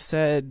 as we just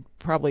said,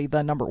 probably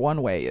the number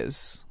one way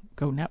is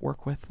go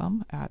network with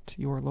them at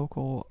your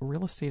local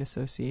real estate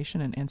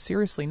association, and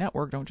seriously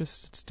network. Don't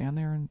just stand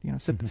there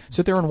and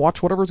sit there and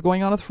watch whatever's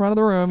going on at the front of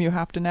the room. You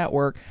have to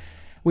network.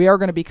 We are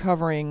going to be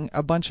covering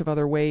a bunch of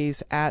other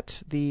ways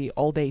at the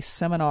all-day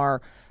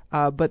seminar,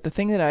 but the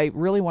thing that I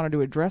really wanted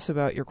to address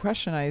about your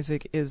question,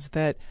 Isaac, is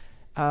that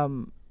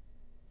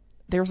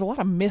there's a lot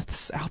of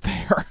myths out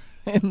there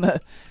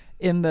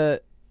in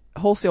the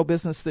wholesale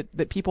business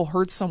that people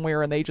heard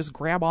somewhere and they just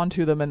grab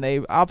onto them and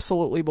they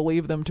absolutely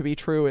believe them to be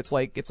true. It's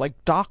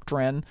like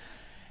doctrine,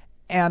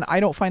 and I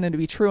don't find them to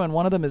be true. And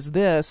one of them is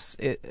this: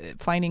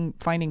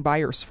 finding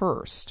buyers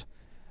first.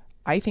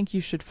 I think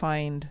you should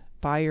find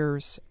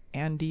buyers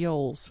and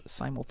deals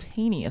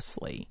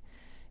simultaneously.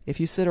 If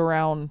you sit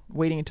around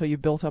waiting until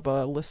you've built up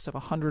a list of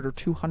 100 or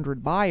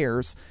 200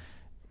 buyers,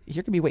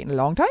 you're going to be waiting a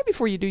long time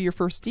before you do your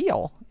first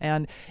deal.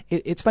 And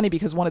it's funny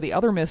because one of the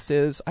other myths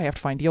is I have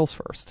to find deals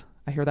first.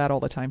 I hear that all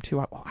the time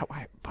too.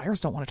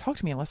 Buyers don't want to talk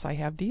to me unless I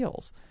have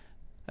deals.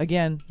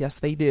 Again, yes,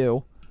 they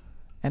do.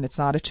 And it's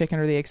not a chicken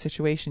or the egg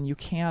situation. You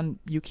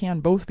can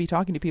both be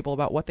talking to people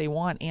about what they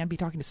want and be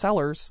talking to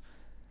sellers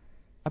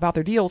about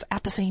their deals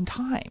at the same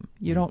time.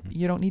 You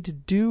don't need to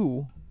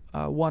do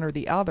one or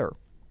the other.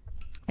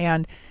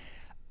 And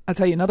I'll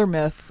tell you another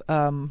myth.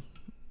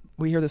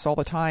 We hear this all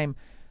the time.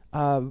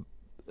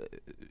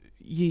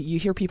 You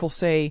hear people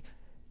say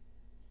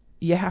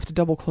you have to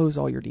double close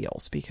all your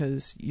deals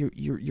because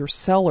your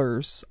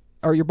sellers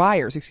or your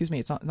buyers, excuse me,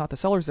 it's not the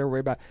sellers they're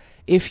worried about.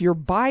 If your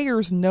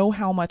buyers know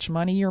how much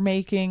money you're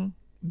making,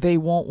 they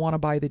won't want to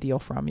buy the deal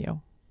from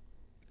you.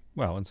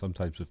 Well, and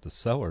sometimes if the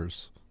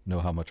sellers know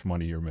how much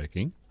money you're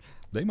making,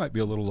 they might be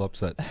a little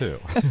upset too.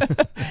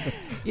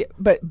 Yeah,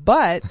 but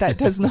that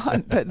does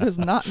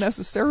not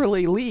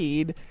necessarily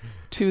lead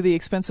to the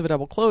expense of a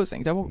double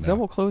closing. Double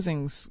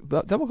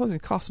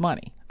closings cost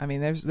money. I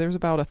mean, there's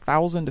about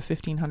 $1,000 to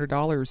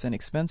 $1,500 in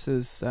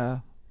expenses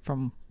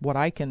from what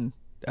I can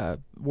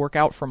work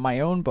out from my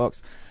own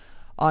books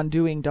on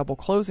doing double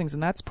closings,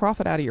 and that's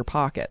profit out of your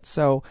pocket.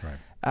 So,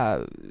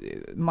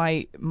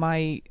 my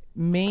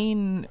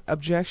main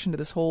objection to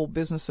this whole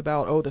business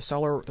about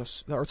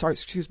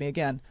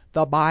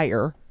the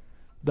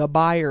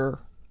buyer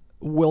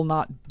will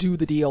not do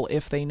the deal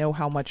if they know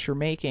how much you're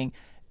making.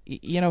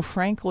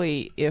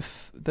 Frankly,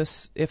 if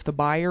the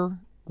buyer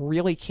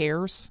really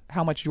cares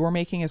how much you're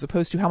making as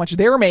opposed to how much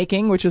they're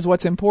making, which is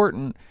what's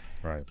important,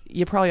 right,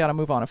 you probably ought to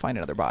move on and find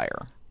another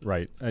buyer.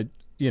 Right.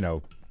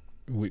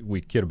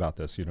 We kid about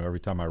this. Every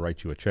time I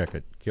write you a check,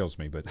 it kills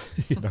me. But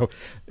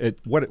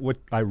what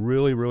I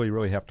really, really,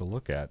 really have to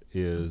look at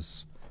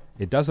is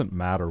it doesn't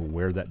matter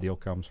where that deal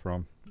comes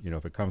from.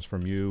 If it comes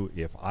from you,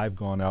 if I've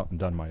gone out and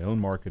done my own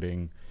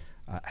marketing,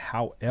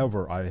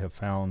 however I have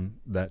found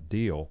that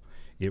deal,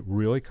 it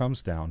really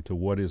comes down to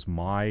what is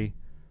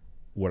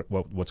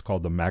what's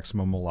called the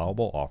maximum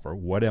allowable offer.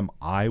 What am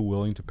I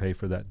willing to pay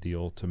for that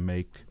deal to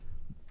make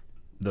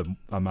the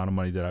amount of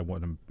money that I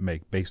want to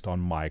make based on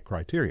my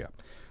criteria?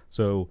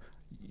 So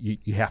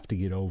you have to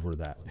get over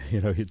that.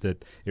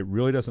 That it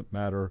really doesn't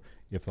matter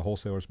if the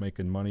wholesaler's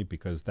making money,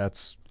 because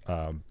that's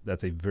a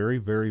very,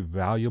 very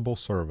valuable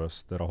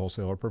service that a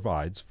wholesaler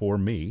provides for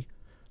me.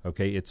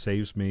 Okay, it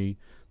saves me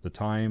the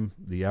time,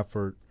 the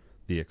effort,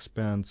 the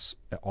expense,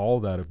 all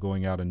that of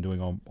going out and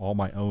doing all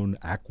my own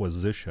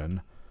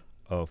acquisition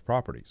of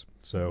properties.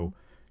 So,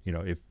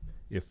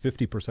 if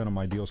 50% of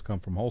my deals come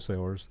from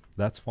wholesalers,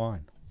 that's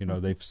fine.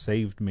 They've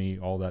saved me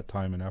all that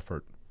time and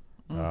effort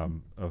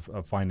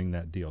of finding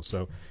that deal.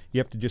 So you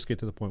have to just get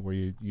to the point where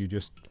you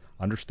just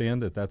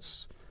understand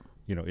that's,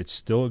 it's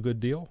still a good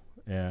deal,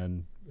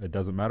 and it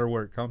doesn't matter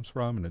where it comes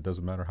from, and it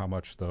doesn't matter how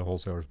much the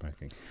wholesaler's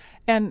making.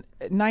 And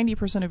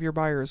 90% of your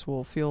buyers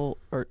will feel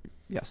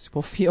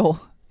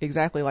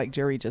exactly like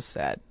Jerry just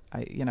said.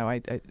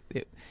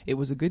 It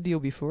was a good deal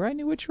before I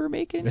knew what you were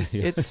making. Yeah.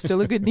 It's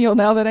still a good deal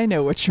now that I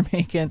know what you're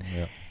making.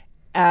 Yeah.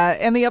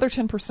 And the other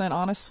 10%,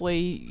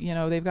 honestly,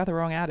 they've got the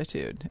wrong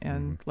attitude,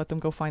 and let them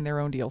go find their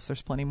own deals.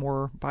 There's plenty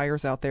more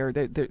buyers out there.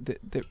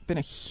 There's been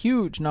a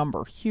huge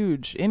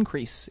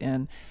increase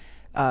in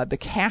the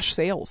cash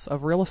sales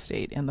of real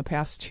estate in the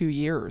past 2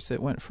 years.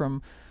 It went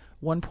from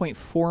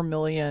 1.4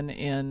 million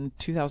in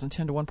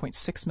 2010 to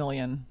 1.6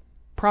 million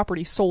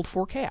properties sold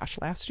for cash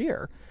last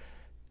year.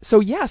 So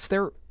yes,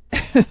 the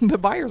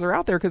buyers are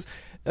out there, because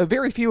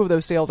very few of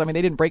those sales, they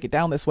didn't break it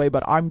down this way,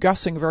 but I'm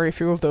guessing very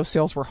few of those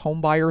sales were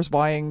home buyers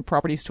buying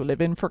properties to live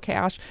in for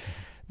cash.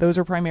 Those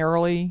are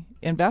primarily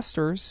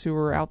investors who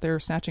are out there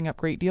snatching up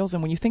great deals.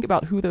 And when you think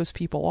about who those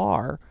people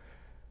are,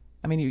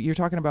 you're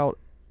talking about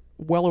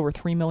well over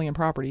 3 million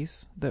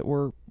properties that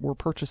were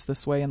purchased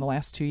this way in the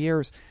last 2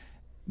 years.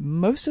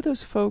 Most of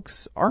those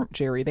folks aren't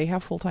Jerry. They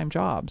have full-time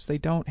jobs. They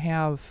don't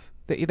have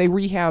They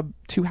rehab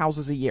 2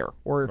 houses a year,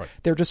 or Right.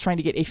 they're just trying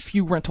to get a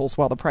few rentals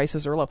while the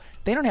prices are low.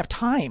 They don't have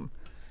time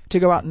to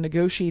go out and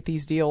negotiate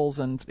these deals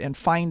and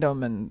find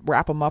them and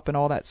wrap them up and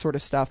all that sort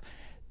of stuff.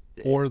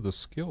 Or the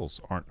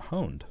skills aren't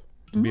honed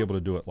to be able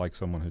to do it like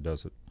someone who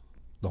does it,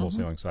 the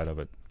wholesaling side of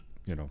it,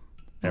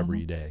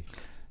 every day.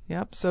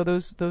 Yep. So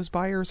those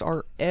buyers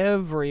are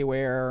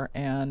everywhere,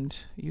 and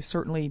you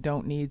certainly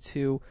don't need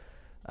to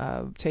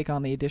take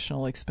on the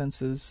additional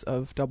expenses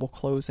of double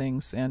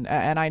closings. And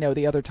I know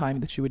the other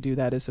time that you would do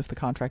that is if the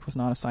contract was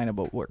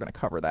non-assignable. We're going to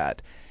cover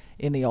that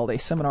in the all-day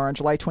seminar on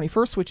July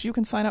 21st, which you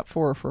can sign up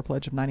for a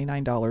pledge of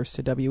 $99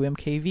 to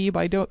WMKV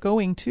by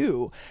going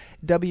to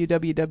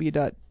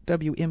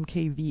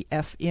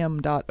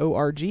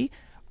www.wmkvfm.org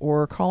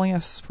or calling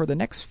us for the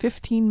next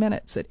 15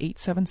 minutes at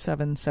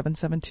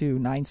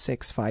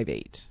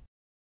 877-772-9658.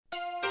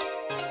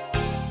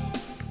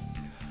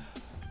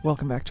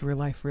 Welcome back to Real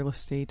Life Real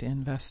Estate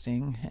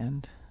Investing,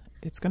 and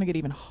it's going to get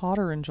even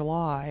hotter in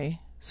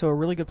July, so a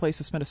really good place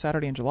to spend a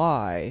Saturday in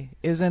July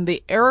is in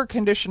the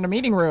air-conditioned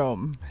meeting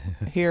room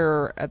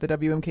here at the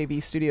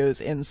WMKV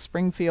studios in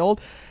Springfield,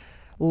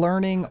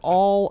 learning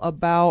all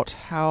about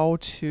how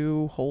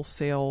to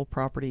wholesale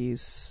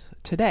properties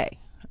today,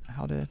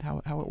 how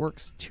it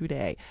works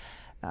today.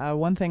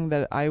 One thing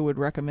that I would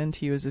recommend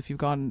to you is if you've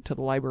gone to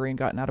the library and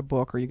gotten out a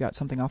book, or you got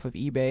something off of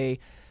eBay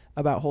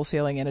about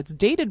wholesaling, and it's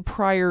dated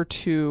prior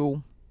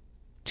to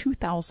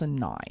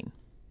 2009.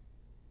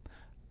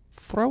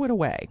 Throw it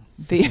away.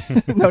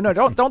 No,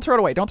 don't throw it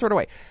away. Don't throw it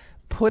away.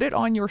 Put it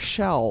on your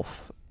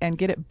shelf and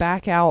get it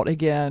back out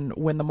again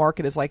when the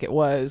market is like it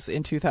was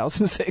in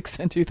 2006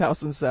 and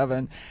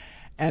 2007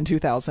 and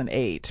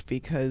 2008,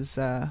 because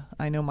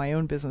I know my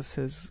own business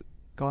has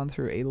gone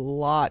through a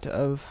lot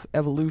of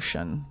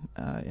evolution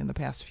in the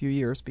past few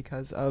years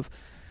because of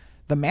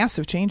the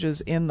massive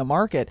changes in the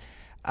market.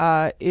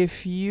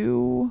 If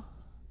you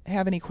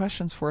have any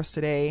questions for us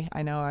today,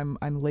 I know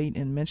I'm late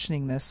in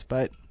mentioning this,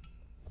 but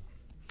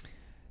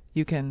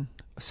you can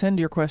send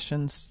your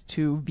questions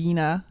to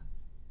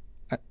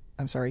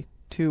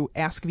to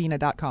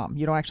askvina.com.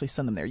 You don't actually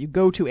send them there. You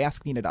go to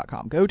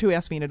askvina.com. Go to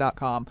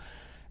askvina.com.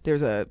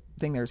 There's a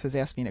thing there that says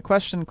Ask Vina a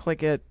Question.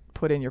 Click it,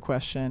 put in your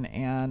question,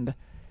 and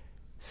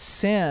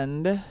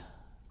send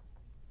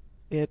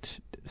it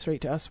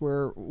straight to us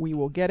where we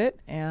will get it.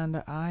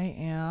 And I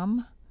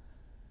am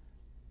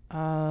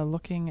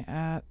looking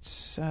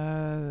at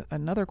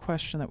another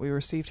question that we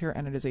received here,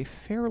 and it is a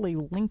fairly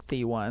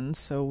lengthy one,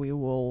 so we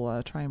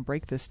will try and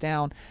break this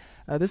down.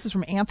 This is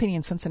from Anthony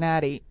in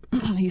Cincinnati.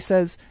 He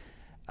says,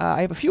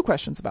 I have a few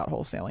questions about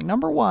wholesaling.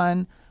 Number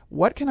one,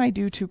 what can I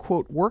do to,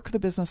 quote, work the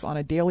business on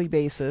a daily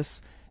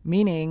basis?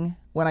 Meaning,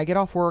 when I get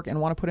off work and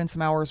want to put in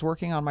some hours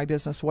working on my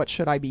business, what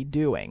should I be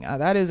doing?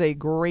 That is a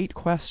great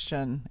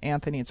question,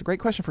 Anthony. It's a great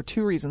question for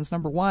 2 reasons.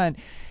 Number one,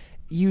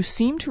 you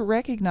seem to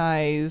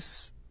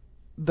recognize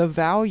the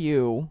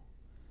value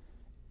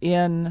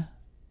in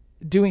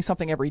doing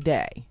something every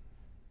day,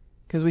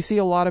 because we see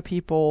a lot of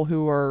people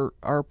who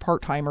are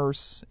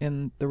part-timers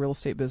in the real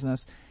estate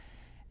business,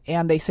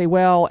 and they say,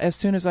 well, as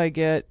soon as I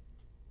get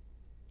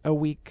a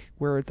week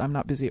where I'm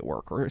not busy at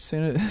work, or as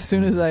soon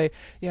as I,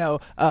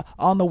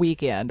 on the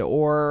weekend,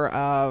 or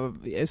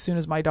as soon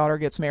as my daughter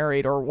gets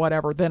married or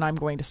whatever, then I'm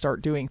going to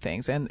start doing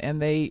things.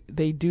 And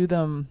they do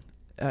them,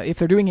 if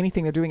they're doing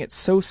anything, they're doing it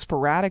so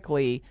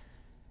sporadically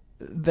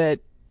that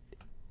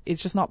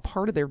it's just not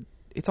part of their,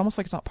 it's almost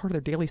like it's not part of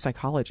their daily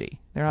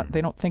psychology.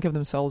 They don't think of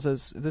themselves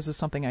as, this is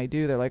something I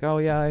do. They're like, oh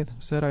yeah, I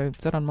said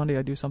on Monday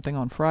I'd do something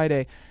on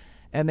Friday.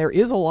 And there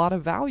is a lot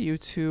of value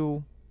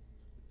to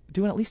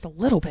doing at least a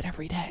little bit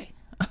every day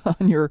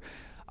on your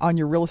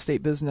real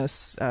estate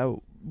business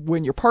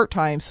when you're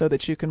part-time, so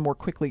that you can more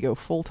quickly go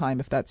full-time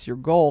if that's your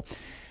goal.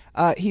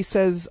 He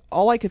says,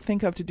 all I could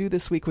think of to do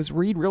this week was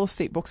read real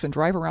estate books and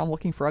drive around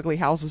looking for ugly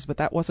houses, but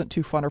that wasn't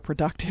too fun or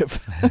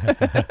productive.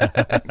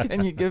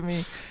 Can you give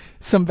me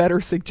some better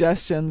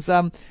suggestions?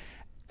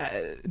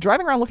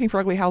 Driving around looking for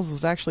ugly houses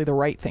was actually the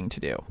right thing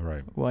to do.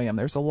 Right. William,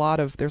 there's a lot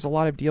of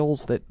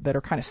deals that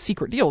are kind of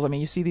secret deals. I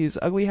mean, you see these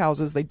ugly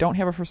houses, they don't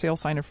have a for sale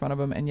sign in front of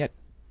them, and yet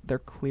they're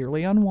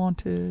clearly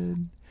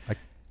unwanted.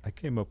 I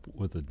came up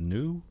with a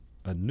new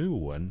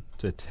one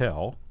to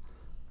tell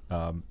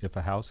if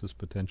a house is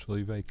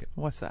potentially vacant.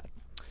 What's that?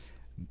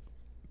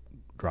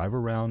 Drive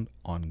around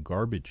on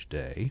garbage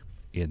day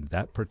in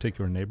that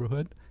particular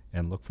neighborhood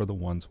and look for the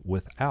ones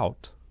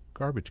without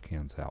garbage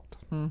cans out.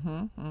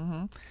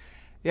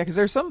 Yeah, because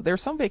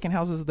there's some vacant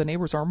houses that the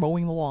neighbors are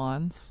mowing the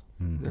lawns.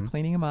 Mm-hmm. They're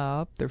cleaning them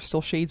up. There's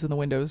still shades in the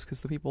windows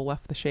because the people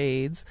left the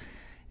shades,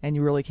 and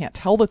you really can't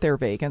tell that they're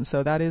vacant.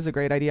 So that is a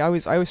great idea. I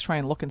always try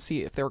and look and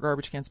see if there are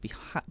garbage cans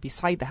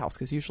beside the house,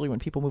 because usually when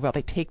people move out,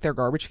 they take their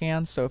garbage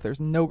cans. So if there's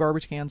no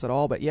garbage cans at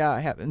all, but yeah, I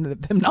have them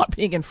not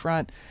being in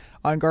front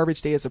on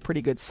garbage day is a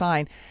pretty good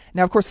sign.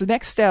 Now, of course, the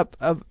next step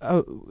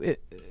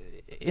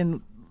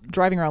in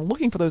driving around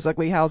looking for those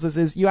ugly houses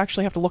is you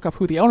actually have to look up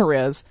who the owner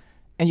is,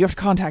 and you have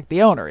to contact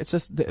the owner. It's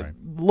just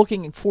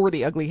looking for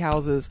the ugly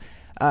houses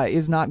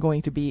is not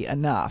going to be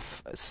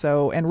enough.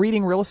 So, and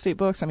reading real estate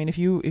books, I mean, if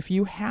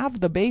you have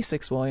the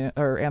basics, William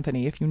or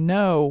Anthony, if you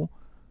know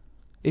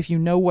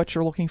what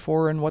you're looking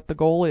for and what the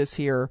goal is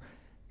here,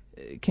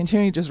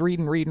 continuing to just read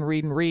and read and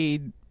read and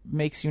read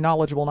makes you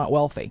knowledgeable, not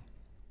wealthy.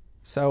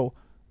 So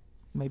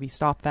maybe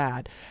stop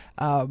that.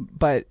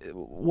 But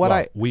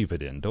weave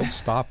it in. Don't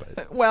stop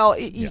it. Well,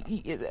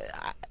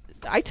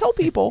 I tell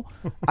people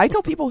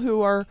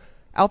who are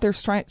out there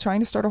trying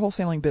to start a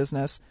wholesaling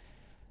business,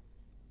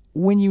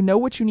 when you know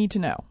what you need to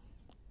know,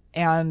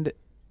 and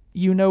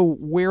you know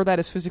where that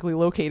is physically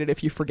located,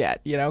 if you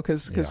forget,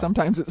 because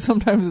sometimes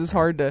it's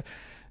hard to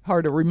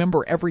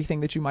remember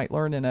everything that you might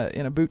learn in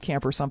a boot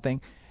camp or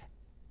something.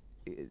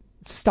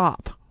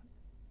 Stop,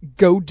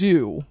 go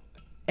do,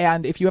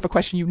 and if you have a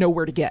question, you know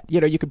where to get.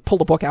 You could pull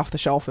the book off the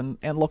shelf and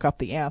look up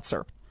the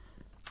answer.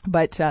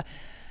 But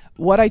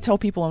what I tell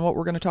people, and what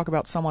we're going to talk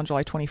about some on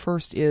July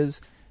 21st,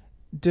 is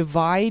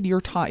divide your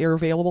time, your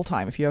available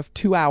time. If you have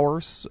 2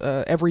 hours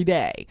every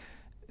day,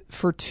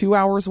 for 2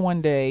 hours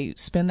one day,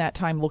 spend that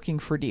time looking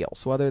for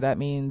deals, whether that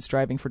means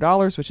driving for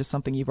dollars, which is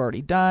something you've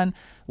already done,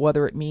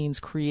 whether it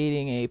means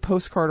creating a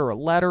postcard or a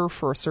letter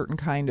for a certain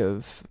kind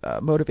of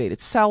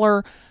motivated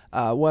seller,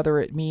 whether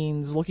it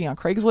means looking on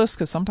Craigslist,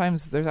 because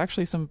sometimes there's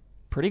actually some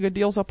pretty good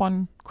deals up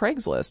on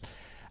Craigslist.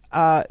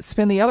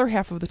 Spend the other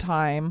half of the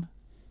time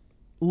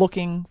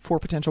looking for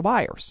potential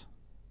buyers.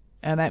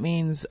 And that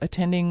means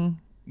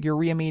attending your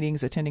RIA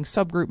meetings, attending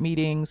subgroup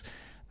meetings.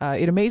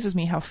 It amazes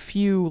me how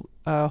few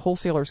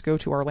wholesalers go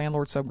to our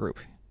landlord subgroup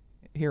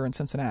here in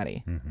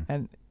Cincinnati. Mm-hmm.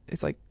 And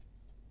it's like,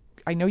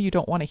 I know you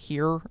don't want to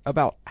hear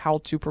about how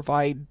to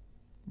provide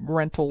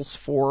rentals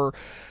for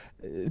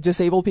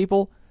disabled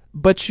people,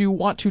 but you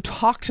want to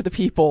talk to the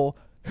people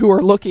who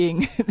are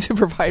looking to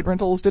provide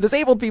rentals to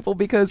disabled people,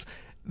 because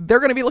they're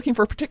going to be looking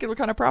for a particular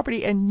kind of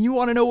property and you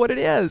want to know what it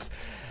is.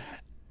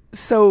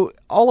 So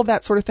all of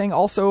that sort of thing.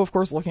 Also, of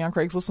course, looking on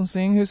Craigslist and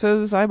seeing who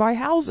says, I buy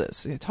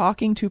houses.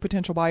 Talking to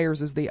potential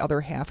buyers is the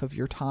other half of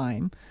your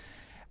time.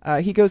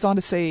 He goes on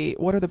to say,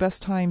 what are the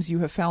best times you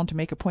have found to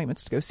make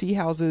appointments to go see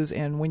houses?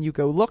 And when you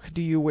go look,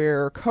 do you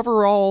wear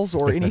coveralls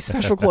or any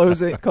special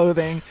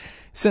clothing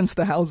since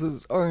the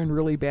houses are in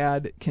really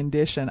bad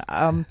condition?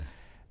 When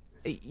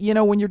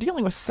you're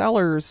dealing with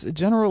sellers,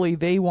 generally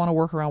they want to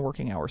work around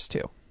working hours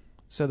too.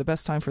 So the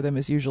best time for them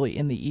is usually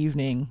in the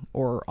evening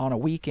or on a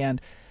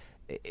weekend.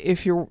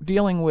 If you're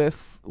dealing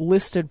with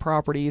listed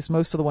properties,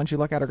 most of the ones you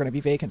look at are going to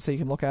be vacant, so you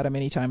can look at them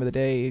any time of the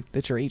day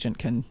that your agent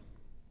can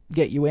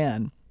get you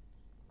in.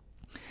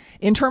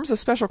 In terms of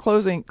special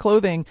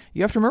clothing,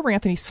 you have to remember,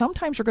 Anthony,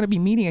 sometimes you're going to be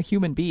meeting a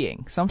human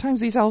being.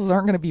 Sometimes these houses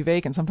aren't going to be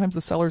vacant. Sometimes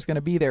the seller's going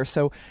to be there.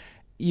 So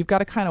you've got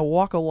to kind of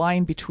walk a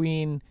line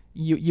between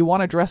you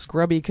want to dress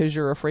grubby because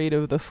you're afraid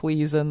of the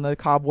fleas and the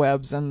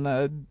cobwebs and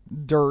the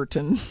dirt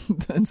and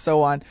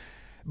so on.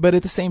 But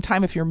at the same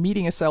time, if you're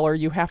meeting a seller,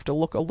 you have to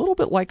look a little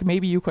bit like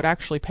maybe you could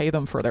actually pay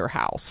them for their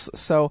house.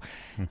 So,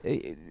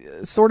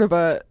 sort of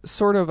a.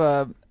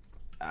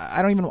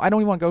 I don't even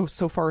want to go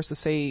so far as to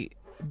say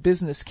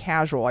business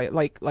casual.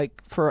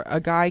 Like for a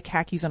guy,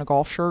 khakis and a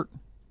golf shirt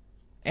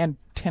and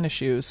tennis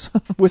shoes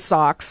with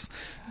socks,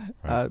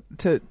 right.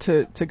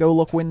 To go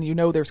look when you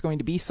know there's going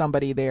to be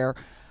somebody there.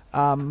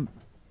 I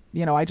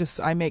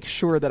make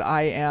sure that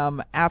I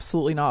am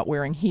absolutely not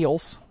wearing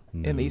heels.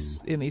 No. in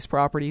these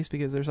properties,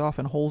 because there's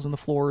often holes in the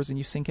floors and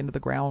you sink into the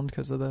ground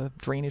because of the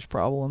drainage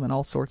problem and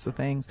all sorts of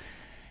things.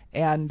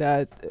 And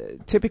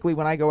typically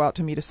when I go out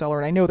to meet a seller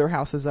and I know their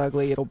house is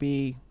ugly, it'll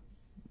be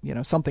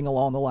something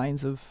along the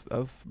lines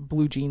of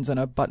blue jeans and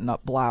a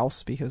button-up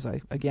blouse, because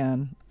I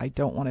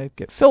don't want to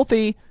get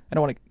filthy. I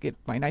don't want to get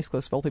my nice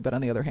clothes filthy, but on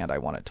the other hand, I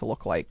want it to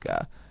look like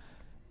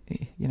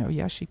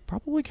she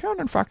probably can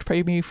in fact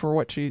pay me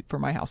for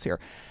my house here.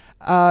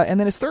 And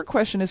then his third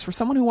question is, for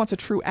someone who wants a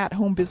true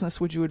at-home business,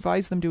 would you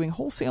advise them doing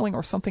wholesaling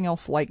or something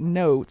else like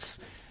notes?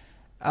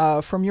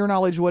 From your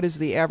knowledge, what is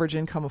the average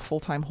income of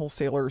full-time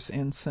wholesalers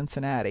in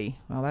Cincinnati?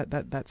 Well,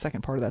 that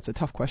second part of that's a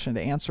tough question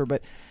to answer,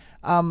 but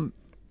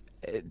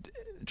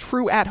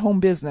true at-home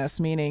business,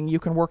 meaning you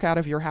can work out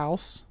of your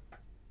house.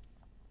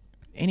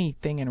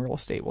 Anything in real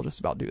estate will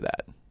just about do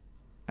that.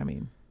 I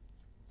mean,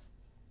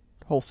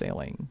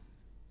 wholesaling,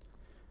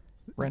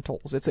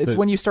 rentals. It's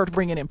when you start to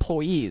bring in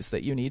employees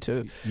that you need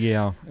to.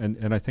 Yeah,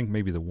 and I think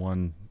maybe the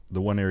one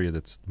area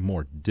that's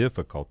more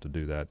difficult to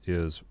do that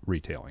is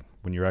retailing.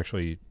 When you're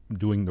actually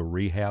doing the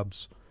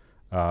rehabs,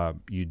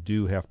 you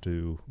do have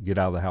to get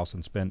out of the house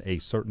and spend a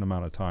certain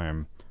amount of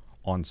time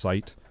on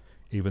site,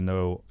 even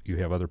though you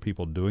have other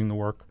people doing the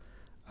work.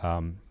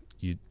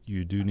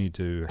 You do need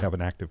to have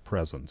an active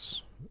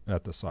presence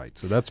at the site.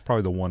 So that's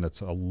probably the one that's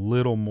a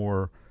little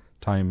more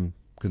time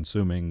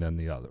consuming than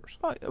the others.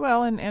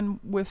 Well, and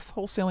with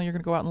wholesaling, you're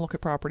going to go out and look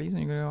at properties,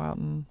 and you're going to go out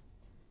and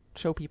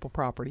show people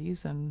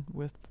properties. And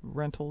with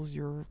rentals,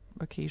 you're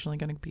occasionally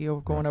going to be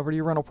going over to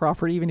your rental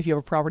property, even if you have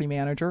a property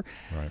manager.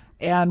 Right.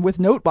 And with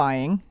note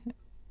buying,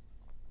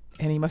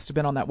 and he must have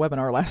been on that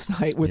webinar last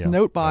night with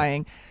note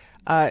buying,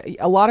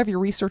 a lot of your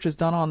research is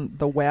done on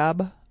the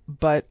web,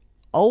 but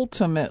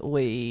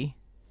ultimately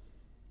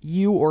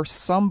you or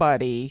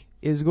somebody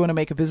is going to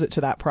make a visit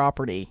to that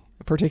property,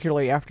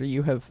 particularly after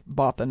you have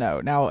bought the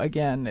note. Now,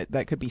 again,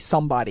 that could be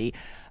somebody.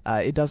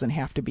 It doesn't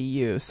have to be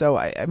you. So,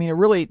 I mean, it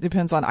really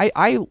depends on.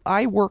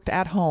 I worked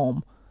at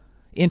home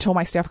until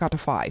my staff got to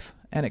 5,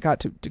 and it got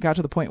to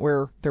the point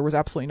where there was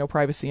absolutely no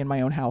privacy in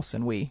my own house,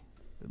 and we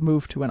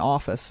moved to an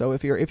office. So,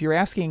 if you're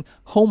asking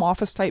home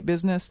office type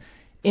business,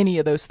 any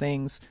of those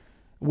things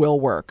will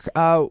work.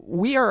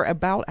 We are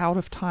about out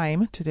of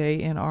time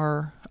today in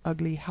our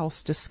Ugly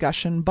House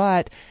discussion,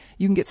 but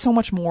you can get so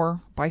much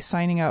more by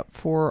signing up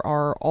for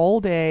our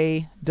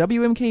all-day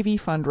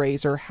WMKV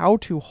fundraiser, How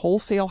to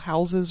Wholesale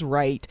Houses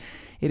Right.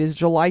 It is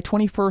July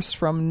 21st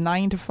from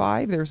 9 to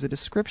 5. There's a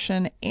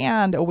description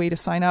and a way to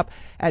sign up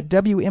at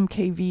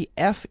WMKVFM.org.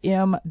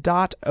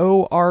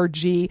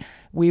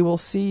 We will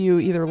see you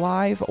either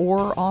live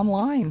or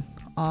online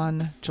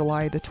on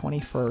July the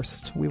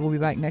 21st. We will be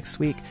back next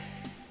week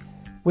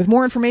with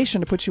more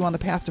information to put you on the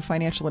path to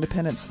financial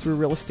independence through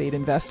real estate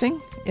investing.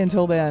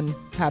 Until then,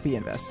 happy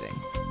investing.